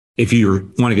basis. If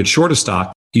you want to get short a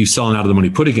stock, you sell an out of the money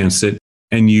put against it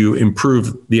and you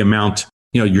improve the amount.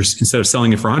 You're instead of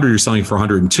selling it for 100, you're selling it for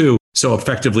 102. So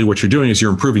effectively what you're doing is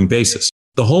you're improving basis.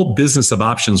 The whole business of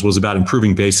options was about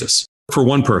improving basis for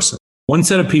one person. One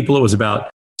set of people, it was about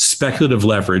speculative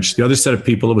leverage. The other set of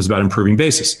people, it was about improving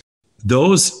basis.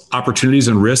 Those opportunities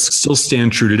and risks still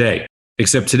stand true today,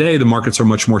 except today the markets are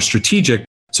much more strategic.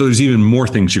 So there's even more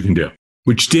things you can do,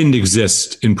 which didn't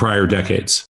exist in prior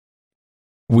decades.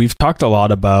 We've talked a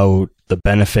lot about the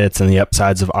benefits and the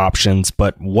upsides of options,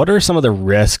 but what are some of the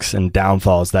risks and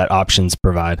downfalls that options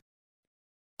provide?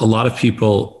 A lot of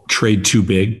people trade too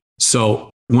big. So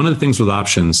one of the things with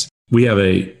options, we have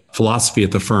a philosophy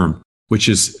at the firm, which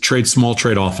is trade small,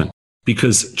 trade often,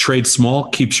 because trade small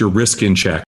keeps your risk in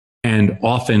check and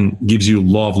often gives you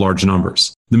law of large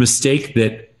numbers. The mistake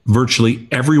that virtually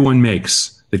everyone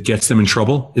makes that gets them in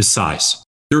trouble is size.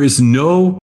 There is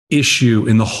no issue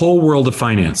in the whole world of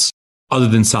finance other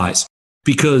than size.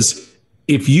 Because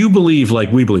if you believe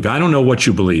like we believe, I don't know what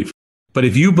you believe, but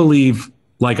if you believe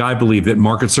like I believe that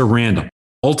markets are random,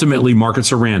 ultimately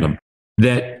markets are random,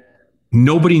 that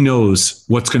nobody knows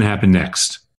what's going to happen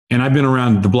next. And I've been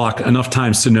around the block enough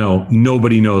times to know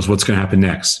nobody knows what's going to happen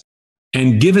next.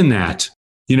 And given that,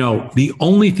 the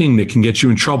only thing that can get you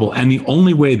in trouble and the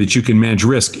only way that you can manage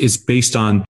risk is based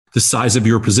on the size of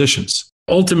your positions.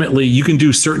 Ultimately, you can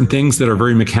do certain things that are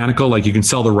very mechanical, like you can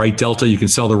sell the right delta, you can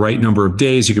sell the right number of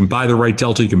days, you can buy the right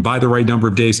delta, you can buy the right number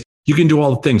of days. You can do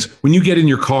all the things. When you get in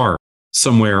your car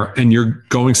somewhere and you're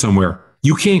going somewhere,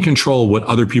 you can't control what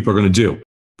other people are going to do,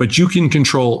 but you can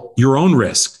control your own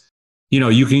risk.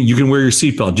 You can wear your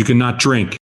seatbelt, you can not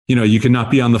drink, you can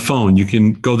not be on the phone, you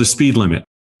can go the speed limit.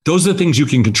 Those are the things you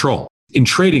can control. In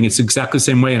trading, it's exactly the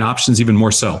same way. In options, even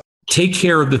more so. Take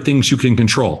care of the things you can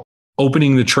control.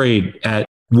 Opening the trade at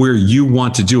where you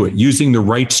want to do it, using the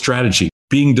right strategy,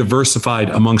 being diversified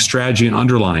among strategy and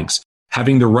underlyings,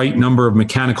 having the right number of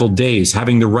mechanical days,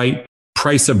 having the right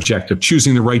price objective,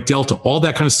 choosing the right delta, all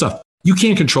that kind of stuff. You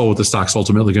can't control what the stock's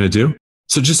ultimately going to do.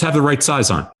 So just have the right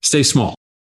size on. Stay small.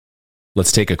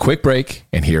 Let's take a quick break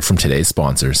and hear from today's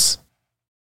sponsors.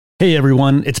 Hey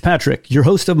everyone, it's Patrick, your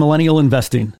host of Millennial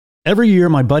Investing. Every year,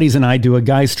 my buddies and I do a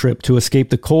guy's trip to escape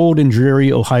the cold and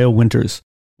dreary Ohio winters.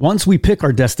 Once we pick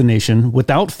our destination,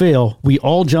 without fail, we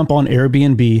all jump on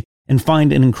Airbnb and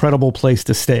find an incredible place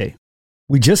to stay.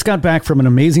 We just got back from an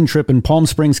amazing trip in Palm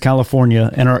Springs,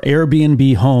 California, and our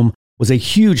Airbnb home was a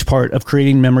huge part of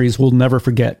creating memories we'll never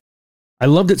forget. I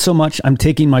loved it so much, I'm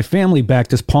taking my family back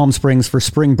to Palm Springs for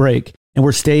spring break, and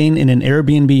we're staying in an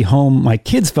Airbnb home my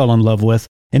kids fell in love with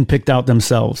and picked out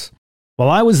themselves. While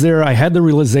I was there, I had the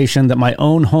realization that my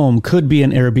own home could be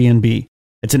an Airbnb.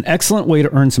 It's an excellent way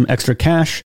to earn some extra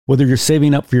cash, whether you're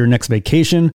saving up for your next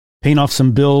vacation, paying off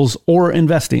some bills, or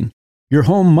investing. Your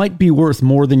home might be worth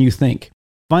more than you think.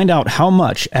 Find out how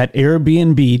much at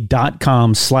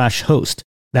airbnb.com/host.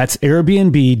 That's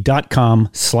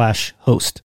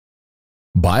airbnb.com/host.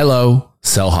 Buy low,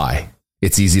 sell high.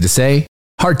 It's easy to say,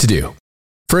 hard to do.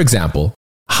 For example,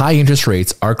 high interest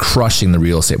rates are crushing the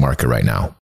real estate market right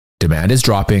now. Demand is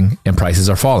dropping and prices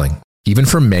are falling, even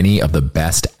for many of the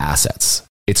best assets.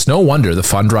 It's no wonder the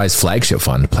Fundrise flagship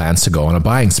fund plans to go on a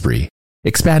buying spree,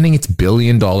 expanding its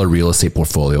billion-dollar real estate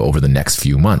portfolio over the next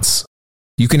few months.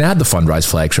 You can add the Fundrise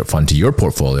flagship fund to your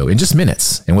portfolio in just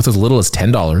minutes and with as little as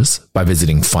 $10 by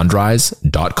visiting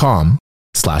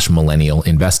fundrise.com/millennial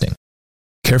investing.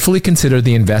 Carefully consider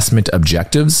the investment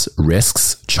objectives,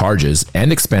 risks, charges,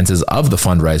 and expenses of the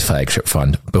Fundrise flagship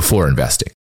fund before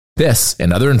investing. This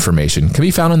and other information can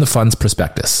be found in the fund's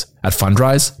prospectus at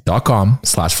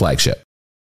fundrise.com/flagship.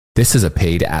 This is a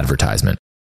paid advertisement.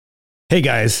 Hey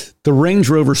guys, the Range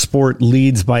Rover Sport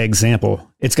leads by example.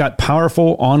 It's got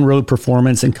powerful on-road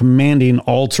performance and commanding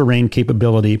all-terrain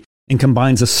capability, and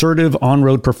combines assertive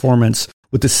on-road performance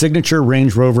with the signature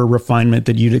Range Rover refinement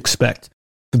that you'd expect.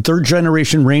 The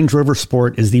third-generation Range Rover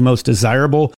Sport is the most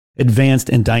desirable, advanced,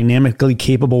 and dynamically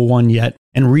capable one yet,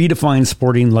 and redefines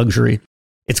sporting luxury.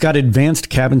 It's got advanced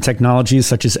cabin technologies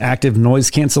such as active noise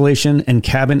cancellation and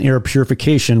cabin air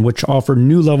purification, which offer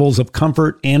new levels of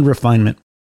comfort and refinement.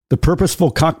 The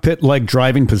purposeful cockpit-like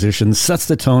driving position sets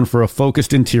the tone for a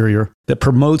focused interior that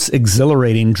promotes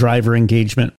exhilarating driver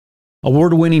engagement.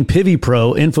 Award-winning Pivi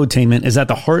Pro infotainment is at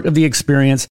the heart of the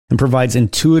experience and provides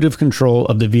intuitive control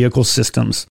of the vehicle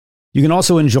systems. You can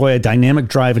also enjoy a dynamic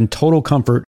drive in total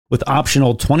comfort with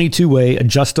optional 22-way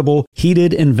adjustable,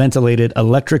 heated and ventilated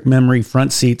electric memory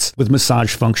front seats with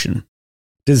massage function.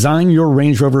 Design your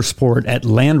Range Rover Sport at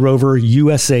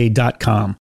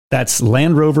LandRoverUSA.com. That's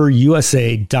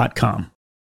LandRoverUSA.com.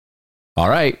 All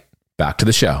right, back to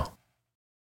the show.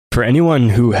 For anyone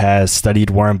who has studied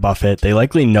Warren Buffett, they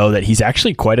likely know that he's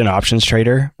actually quite an options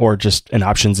trader, or just an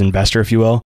options investor, if you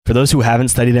will. For those who haven't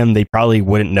studied him, they probably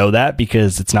wouldn't know that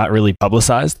because it's not really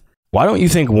publicized. Why don't you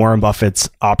think Warren Buffett's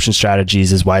option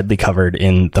strategies is widely covered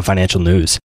in the financial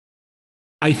news?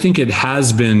 I think it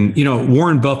has been,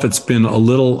 Warren Buffett's been a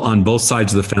little on both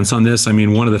sides of the fence on this. I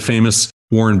mean, one of the famous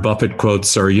Warren Buffett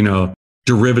quotes are,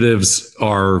 derivatives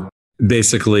are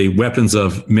basically weapons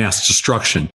of mass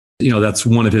destruction. That's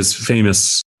one of his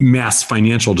famous mass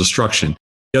financial destruction.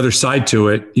 The other side to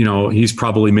it, he's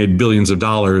probably made billions of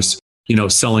dollars,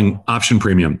 selling option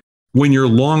premium. When you're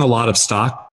long a lot of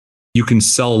stock, you can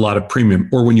sell a lot of premium.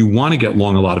 Or when you want to get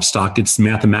long a lot of stock, it's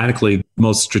mathematically the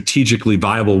most strategically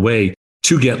viable way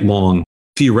to get long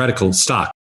theoretical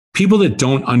stock. People that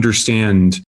don't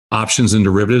understand options and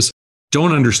derivatives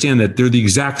don't understand that they're the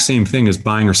exact same thing as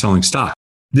buying or selling stock.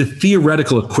 The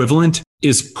theoretical equivalent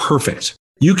is perfect.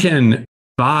 You can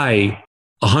buy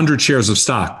 100 shares of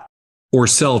stock or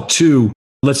sell two.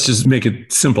 Let's just make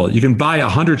it simple. You can buy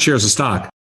 100 shares of stock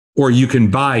or you can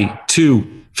buy two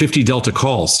 50 delta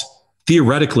calls.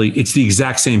 Theoretically, it's the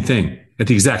exact same thing at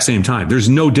the exact same time. There's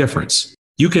no difference.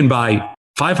 You can buy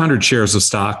 500 shares of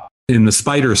stock in the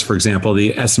spiders, for example,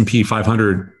 the S&P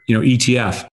 500,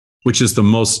 ETF, which is the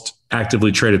most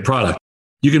actively traded product.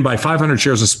 You can buy 500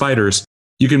 shares of spiders.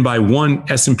 You can buy one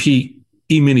S&P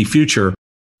E-mini future,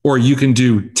 or you can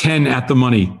do 10 at the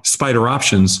money spider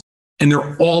options, and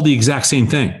they're all the exact same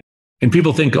thing. And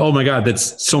people think, oh my God,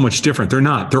 that's so much different. They're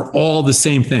not. They're all the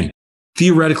same thing.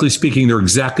 Theoretically speaking, they're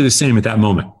exactly the same at that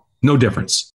moment. No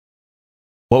difference.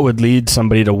 What would lead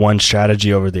somebody to one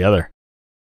strategy over the other?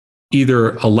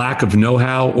 Either a lack of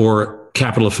know-how or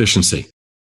capital efficiency.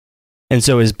 And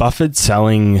so is Buffett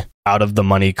selling out of the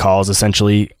money calls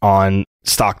essentially on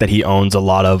stock that he owns a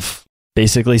lot of,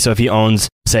 basically? So if he owns,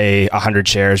 say, 100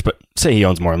 shares, but say he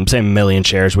owns more, say a million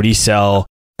shares, would he sell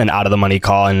an out of the money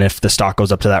call? And if the stock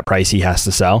goes up to that price, he has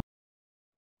to sell?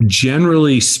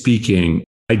 Generally speaking,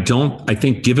 I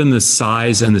think given the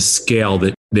size and the scale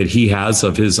that he has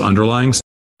of his underlyings,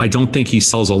 I don't think he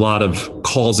sells a lot of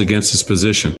calls against his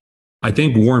position. I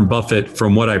think Warren Buffett,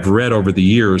 from what I've read over the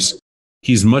years,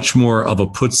 he's much more of a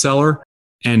put seller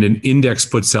and an index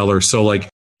put seller. So like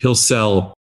he'll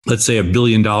sell, let's say $1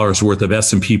 billion worth of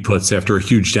S&P puts after a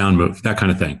huge down move, that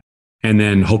kind of thing. And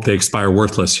then hope they expire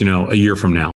worthless, a year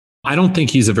from now. I don't think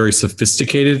he's a very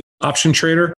sophisticated option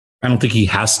trader. I don't think he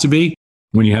has to be.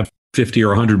 When you have 50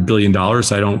 or $100 billion,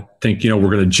 I don't think, we're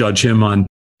going to judge him on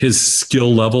his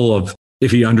skill level of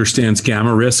if he understands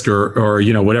gamma risk or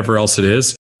whatever else it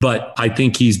is. But I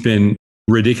think he's been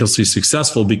ridiculously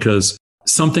successful because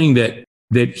something that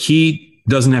he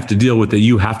doesn't have to deal with that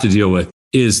you have to deal with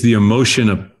is the emotion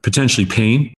of potentially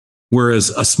pain. Whereas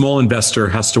a small investor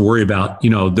has to worry about,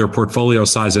 their portfolio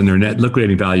size and their net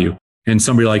liquidating value. And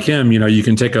somebody like him, you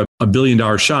can take a $1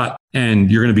 billion shot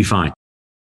and you're going to be fine.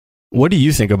 What do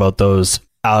you think about those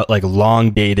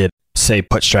long dated, say,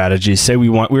 put strategies? Say we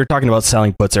were talking about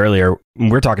selling puts earlier.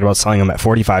 We're talking about selling them at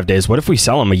 45 days. What if we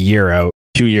sell them a year out,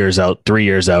 2 years out, 3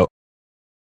 years out?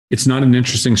 It's not an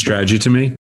interesting strategy to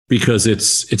me because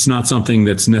it's not something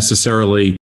that's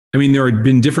necessarily, there have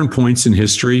been different points in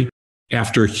history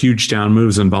after huge down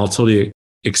moves and volatility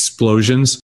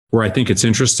explosions where I think it's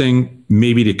interesting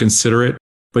maybe to consider it.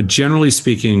 But generally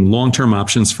speaking, long-term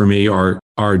options for me are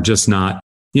just not,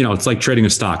 it's like trading a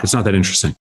stock. It's not that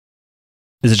interesting.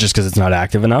 Is it just because it's not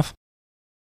active enough?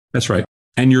 That's right.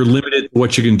 And you're limited to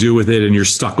what you can do with it and you're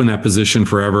stuck in that position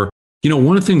forever.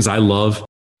 One of the things I love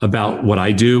about what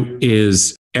I do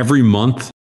is every month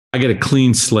I get a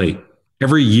clean slate.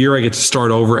 Every year I get to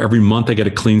start over. Every month I get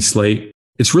a clean slate.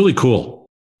 It's really cool.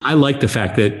 I like the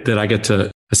fact that I get to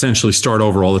essentially start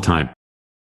over all the time.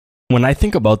 When I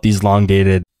think about these long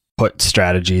dated put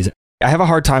strategies, I have a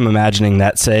hard time imagining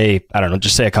that, say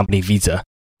a company Visa,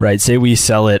 right? Say we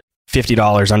sell it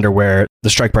 $50 under where the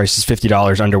strike price is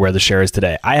 $50 under where the share is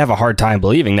today. I have a hard time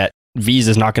believing that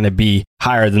Visa is not going to be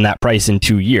higher than that price in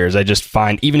 2 years. I just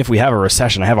find, even if we have a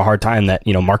recession, I have a hard time that,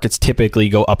 markets typically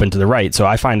go up and to the right. So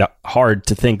I find it hard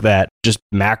to think that just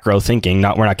macro thinking,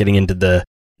 we're not getting into the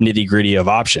nitty gritty of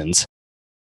options.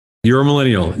 You're a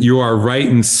millennial. You are right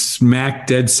in smack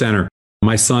dead center.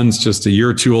 My son's just a year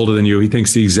or two older than you. He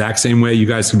thinks the exact same way. You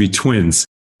guys can be twins.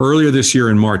 Earlier this year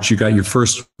in March, you got your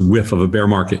first whiff of a bear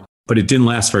market, but it didn't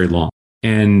last very long.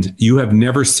 And you have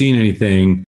never seen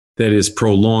anything that is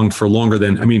prolonged for longer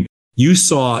than, you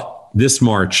saw this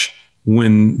March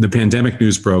when the pandemic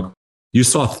news broke, you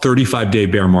saw a 35-day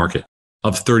bear market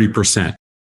of 30%.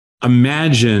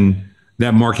 Imagine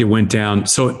that market went down.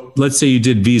 So let's say you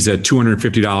did Visa at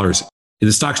 $250.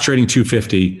 The stock's trading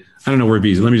 $250. I don't know where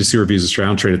Visa, let me just see where Visa's trading.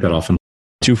 I don't trade it that often.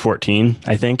 214,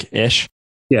 I think, ish.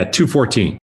 Yeah,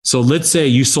 214. So let's say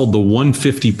you sold the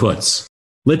 150 puts.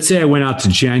 Let's say I went out to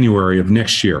January of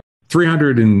next year,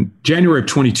 January of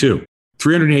 22,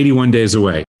 381 days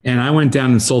away. And I went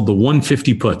down and sold the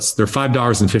 150 puts. They're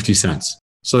 $5.50.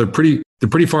 So they're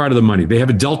pretty far out of the money. They have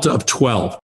a delta of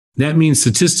 12. That means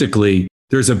statistically,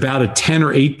 there's about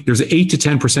there's an 8 to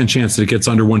 10% chance that it gets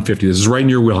under 150. This is right in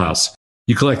your wheelhouse.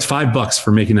 You collect $5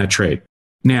 for making that trade.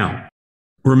 Now,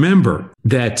 remember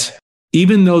that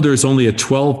even though there's only a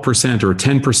 12% or a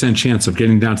 10% chance of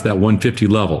getting down to that 150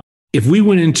 level, if we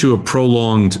went into a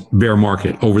prolonged bear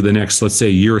market over the next, let's say,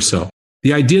 a year or so,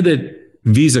 the idea that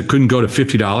Visa couldn't go to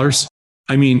 $50,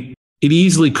 it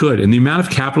easily could. And the amount of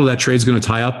capital that trade's going to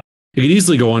tie up, it could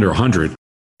easily go under 100.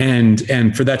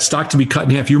 And for that stock to be cut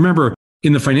in half, you remember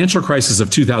in the financial crisis of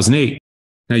 2008,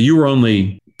 now you were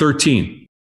only 13,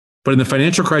 but in the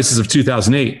financial crisis of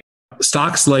 2008,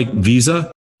 stocks like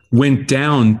Visa went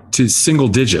down to single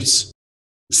digits.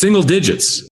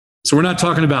 So we're not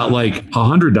talking about like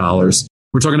 $100.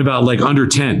 We're talking about like under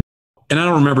 10. And I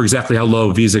don't remember exactly how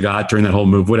low Visa got during that whole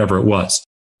move, whatever it was.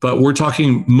 But we're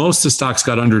talking most of the stocks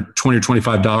got under $20 or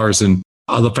 $25 and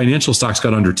the financial stocks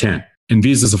got under 10. And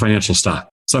Visa is a financial stock.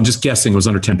 So I'm just guessing it was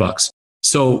under $10.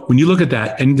 So when you look at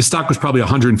that, and the stock was probably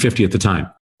 150 at the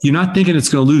time, you're not thinking it's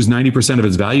going to lose 90% of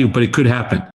its value, but it could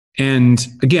happen. And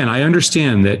again, I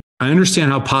understand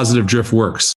how positive drift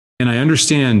works. And I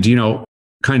understand,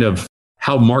 kind of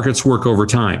how markets work over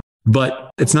time, but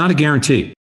it's not a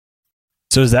guarantee.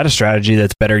 So is that a strategy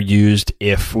that's better used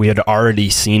if we had already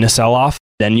seen a sell-off,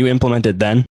 then you implement it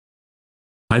then?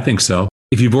 I think so.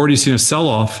 If you've already seen a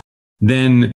sell-off,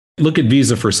 then look at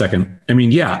Visa for a second.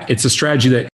 Yeah, it's a strategy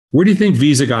that, where do you think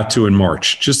Visa got to in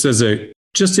March? Just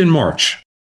in March.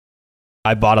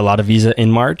 I bought a lot of Visa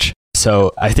in March.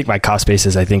 So I think my cost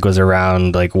basis, was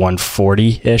around like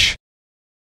 140-ish.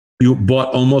 You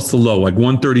bought almost the low, like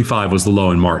 135 was the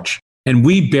low in March. And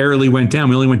we barely went down.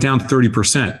 We only went down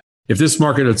 30%. If this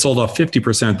market had sold off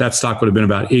 50%, that stock would have been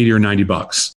about 80 or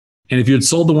 $90. And if you had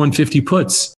sold the 150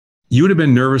 puts, you would have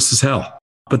been nervous as hell.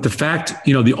 But the fact,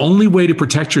 the only way to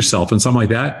protect yourself in something like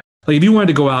that, like if you wanted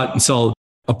to go out and sell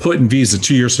a put in Visa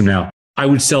 2 years from now, I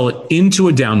would sell it into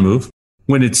a down move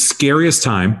when it's scariest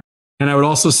time. And I would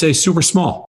also say super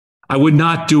small. I would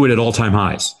not do it at all-time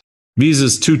highs.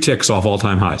 Visa's 2 ticks off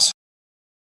all-time highs.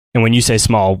 And when you say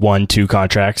small, 1-2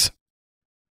 contracts?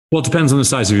 Well, it depends on the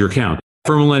size of your account.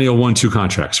 For a millennial, 1-2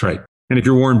 contracts, right? And if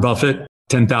you're Warren Buffett,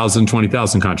 10,000,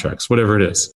 20,000 contracts, whatever it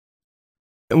is.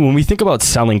 When we think about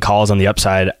selling calls on the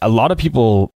upside, a lot of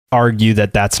people argue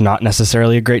that that's not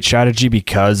necessarily a great strategy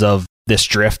because of this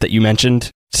drift that you mentioned.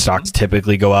 Stocks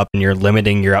typically go up and you're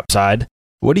limiting your upside.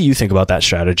 What do you think about that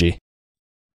strategy?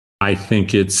 I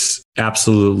think it's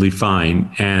absolutely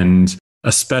fine. And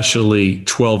especially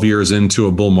 12 years into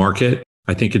a bull market,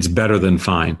 I think it's better than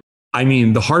fine. I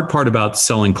mean, the hard part about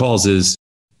selling calls is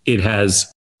it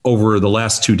has, over the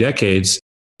last 2 decades,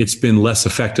 it's been less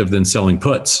effective than selling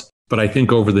puts. But I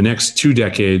think over the next 2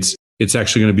 decades, it's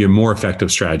actually going to be a more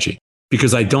effective strategy,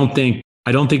 because I don't think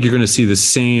you're going to see the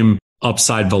same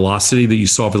upside velocity that you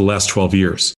saw over the last 12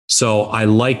 years. So I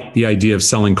like the idea of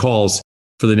selling calls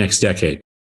for the next decade.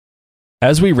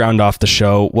 As we round off the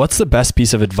show, what's the best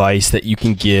piece of advice that you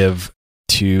can give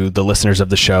to the listeners of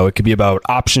the show? It could be about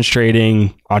options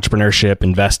trading, entrepreneurship,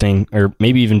 investing, or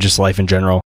maybe even just life in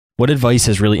general. What advice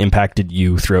has really impacted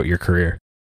you throughout your career?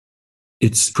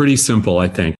 It's pretty simple, I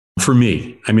think. For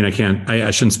me, I mean,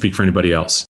 I shouldn't speak for anybody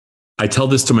else. I tell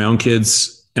this to my own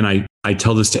kids, and I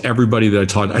tell this to everybody that I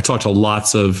talk. I talk to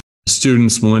lots of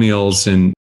students, millennials,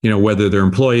 and whether they're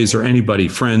employees or anybody,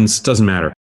 friends, doesn't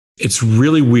matter. It's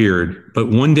really weird, but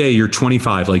one day you're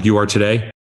 25 like you are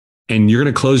today, and you're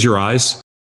going to close your eyes,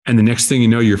 and the next thing you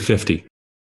know, you're 50.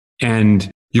 And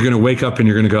you're going to wake up and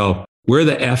you're going to go, where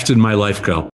the F did my life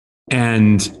go?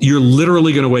 And you're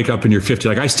literally going to wake up and you're 50.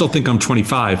 Like, I still think I'm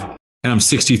 25 and I'm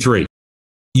 63.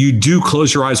 You do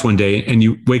close your eyes one day and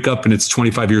you wake up and it's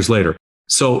 25 years later.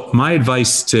 So my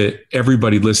advice to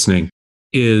everybody listening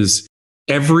is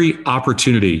every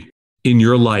opportunity in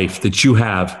your life that you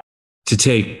have to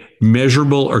take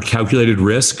measurable or calculated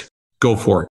risk, go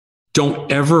for it.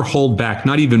 Don't ever hold back,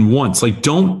 not even once. Like,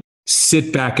 don't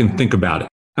sit back and think about it.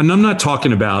 And I'm not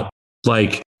talking about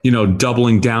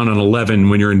doubling down on 11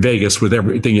 when you're in Vegas with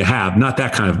everything you have. Not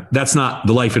that kind of, that's not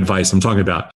the life advice I'm talking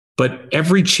about. But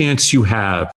every chance you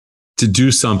have to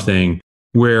do something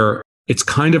where it's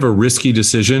kind of a risky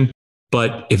decision,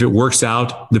 but if it works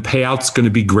out, the payout's going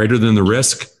to be greater than the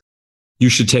risk, you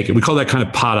should take it. We call that kind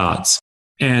of pot odds.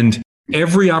 And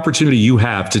every opportunity you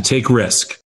have to take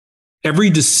risk, every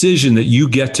decision that you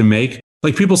get to make,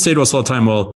 like people say to us all the time,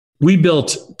 well, we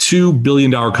built $2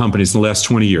 billion companies in the last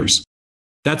 20 years.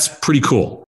 That's pretty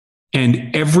cool.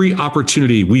 And every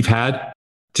opportunity we've had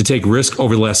to take risk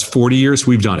over the last 40 years,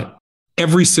 we've done it.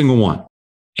 Every single one.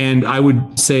 And I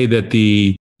would say that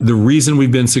the reason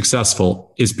we've been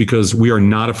successful is because we are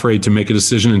not afraid to make a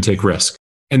decision and take risk.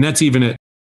 And that's even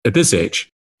at this age.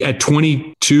 At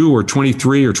 22 or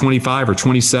 23 or 25 or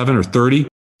 27 or 30,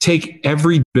 take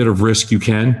every bit of risk you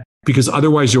can, because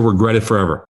otherwise you'll regret it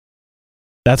forever.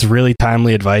 That's really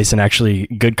timely advice and actually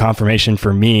good confirmation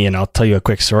for me. And I'll tell you a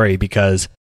quick story, because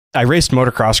I raced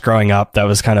motocross growing up. That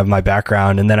was kind of my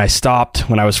background. And then I stopped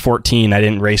when I was 14. I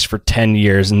didn't race for 10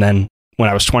 years. And then when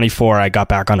I was 24, I got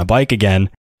back on a bike again.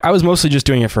 I was mostly just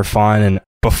doing it for fun. And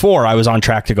before I was on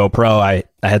track to go pro, I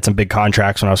had some big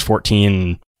contracts when I was 14.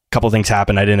 And a couple of things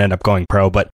happened. I didn't end up going pro.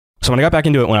 But so when I got back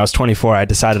into it when I was 24, I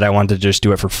decided I wanted to just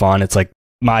do it for fun. It's like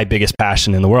my biggest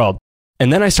passion in the world.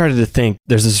 And then I started to think,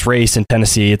 there's this race in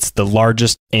Tennessee. It's the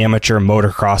largest amateur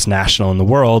motocross national in the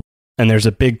world. And there's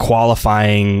a bunch of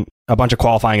qualifying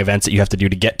events that you have to do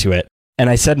to get to it. And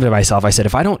I said to myself,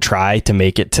 if I don't try to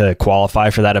make it to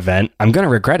qualify for that event, I'm going to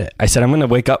regret it. I said, I'm going to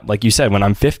wake up, like you said, when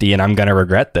I'm 50 and I'm going to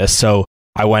regret this. So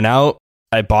I went out,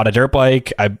 I bought a dirt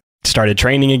bike, I started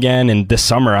training again. And this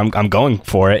summer I'm going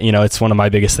for it. It's one of my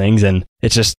biggest things. And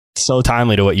it's just so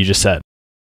timely to what you just said.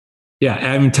 Yeah,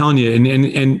 I'm telling you,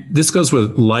 and this goes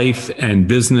with life and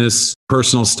business,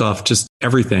 personal stuff, just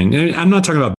everything. And I'm not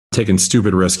talking about taking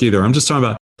stupid risk either. I'm just talking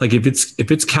about, like, if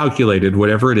it's calculated,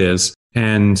 whatever it is,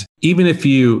 and even if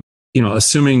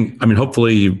assuming,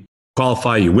 hopefully you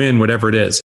qualify, you win, whatever it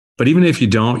is. But even if you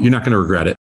don't, you're not going to regret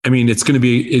it. It's going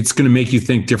to make you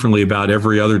think differently about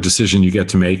every other decision you get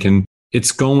to make, and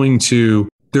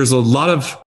there's a lot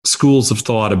of schools of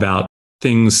thought about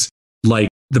things like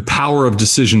the power of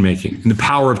decision making and the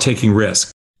power of taking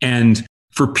risk. And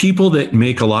for people that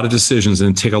make a lot of decisions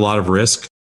and take a lot of risk,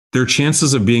 their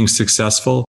chances of being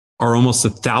successful are almost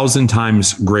 1,000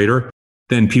 times greater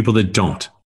than people that don't.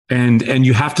 And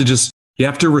you have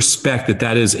to respect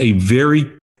that is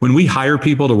when we hire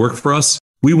people to work for us,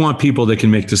 we want people that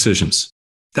can make decisions.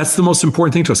 That's the most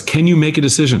important thing to us. Can you make a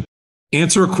decision?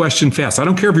 Answer a question fast. I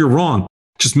don't care if you're wrong.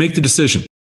 Just make the decision.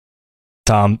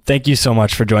 Tom, thank you so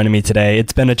much for joining me today.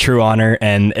 It's been a true honor,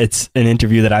 and it's an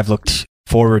interview that I've looked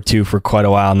forward to for quite a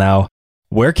while now.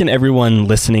 Where can everyone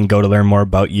listening go to learn more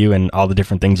about you and all the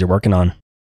different things you're working on?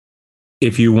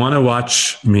 If you want to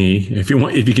watch me, if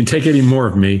you can take any more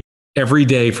of me, every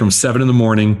day from 7 in the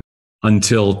morning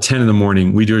until 10 in the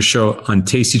morning, we do a show on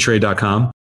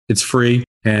tastytrade.com. It's free,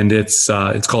 and it's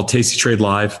called Tasty Trade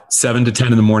Live, 7 to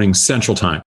 10 in the morning Central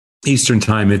Time. Eastern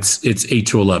Time, it's 8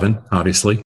 to 11,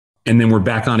 obviously. And then we're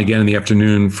back on again in the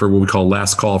afternoon for what we call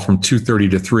Last Call from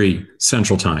 2:30 to 3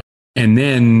 Central Time. And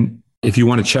then if you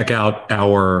want to check out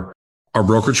our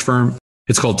brokerage firm,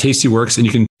 it's called Tastyworks, and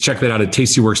you can check that out at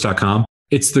tastyworks.com.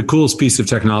 It's the coolest piece of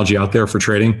technology out there for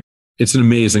trading. It's an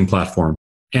amazing platform.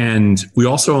 And we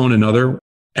also own another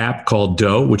app called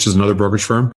Dough, which is another brokerage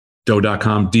firm,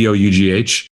 dough.com,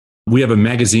 DOUGH. We have a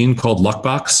magazine called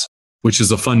Luckbox, which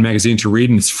is a fun magazine to read,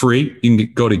 and it's free. You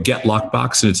can go to Get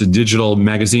Luckbox, and it's a digital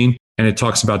magazine, and it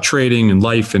talks about trading and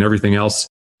life and everything else.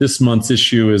 This month's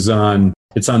issue is on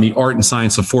the art and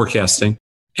science of forecasting.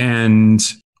 And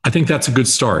I think that's a good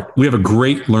start. We have a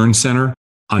great Learn Center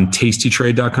on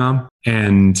tastytrade.com.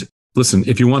 And listen,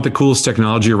 if you want the coolest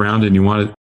technology around and you want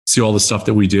to see all the stuff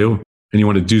that we do and you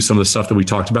want to do some of the stuff that we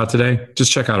talked about today,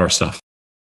 just check out our stuff.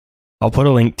 I'll put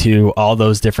a link to all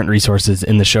those different resources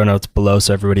in the show notes below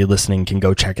so everybody listening can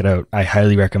go check it out. I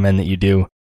highly recommend that you do.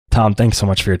 Tom, thanks so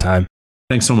much for your time.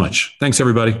 Thanks so much. Thanks,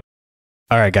 everybody.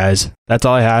 All right, guys, that's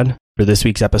all I had for this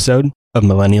week's episode of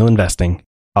Millennial Investing.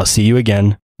 I'll see you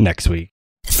again next week.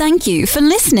 Thank you for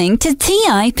listening to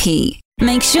TIP.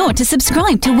 Make sure to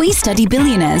subscribe to We Study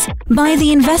Billionaires by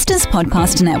the Investors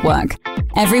Podcast Network.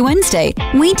 Every Wednesday,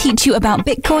 we teach you about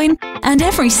Bitcoin, and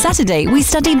every Saturday, we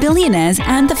study billionaires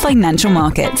and the financial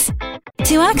markets.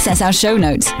 To access our show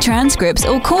notes, transcripts,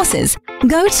 or courses,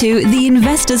 go to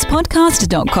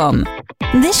theinvestorspodcast.com.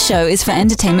 This show is for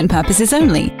entertainment purposes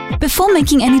only. Before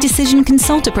making any decision,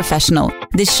 consult a professional.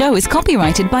 This show is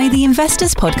copyrighted by the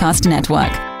Investors Podcast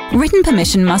Network. Written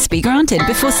permission must be granted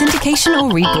before syndication or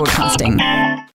rebroadcasting.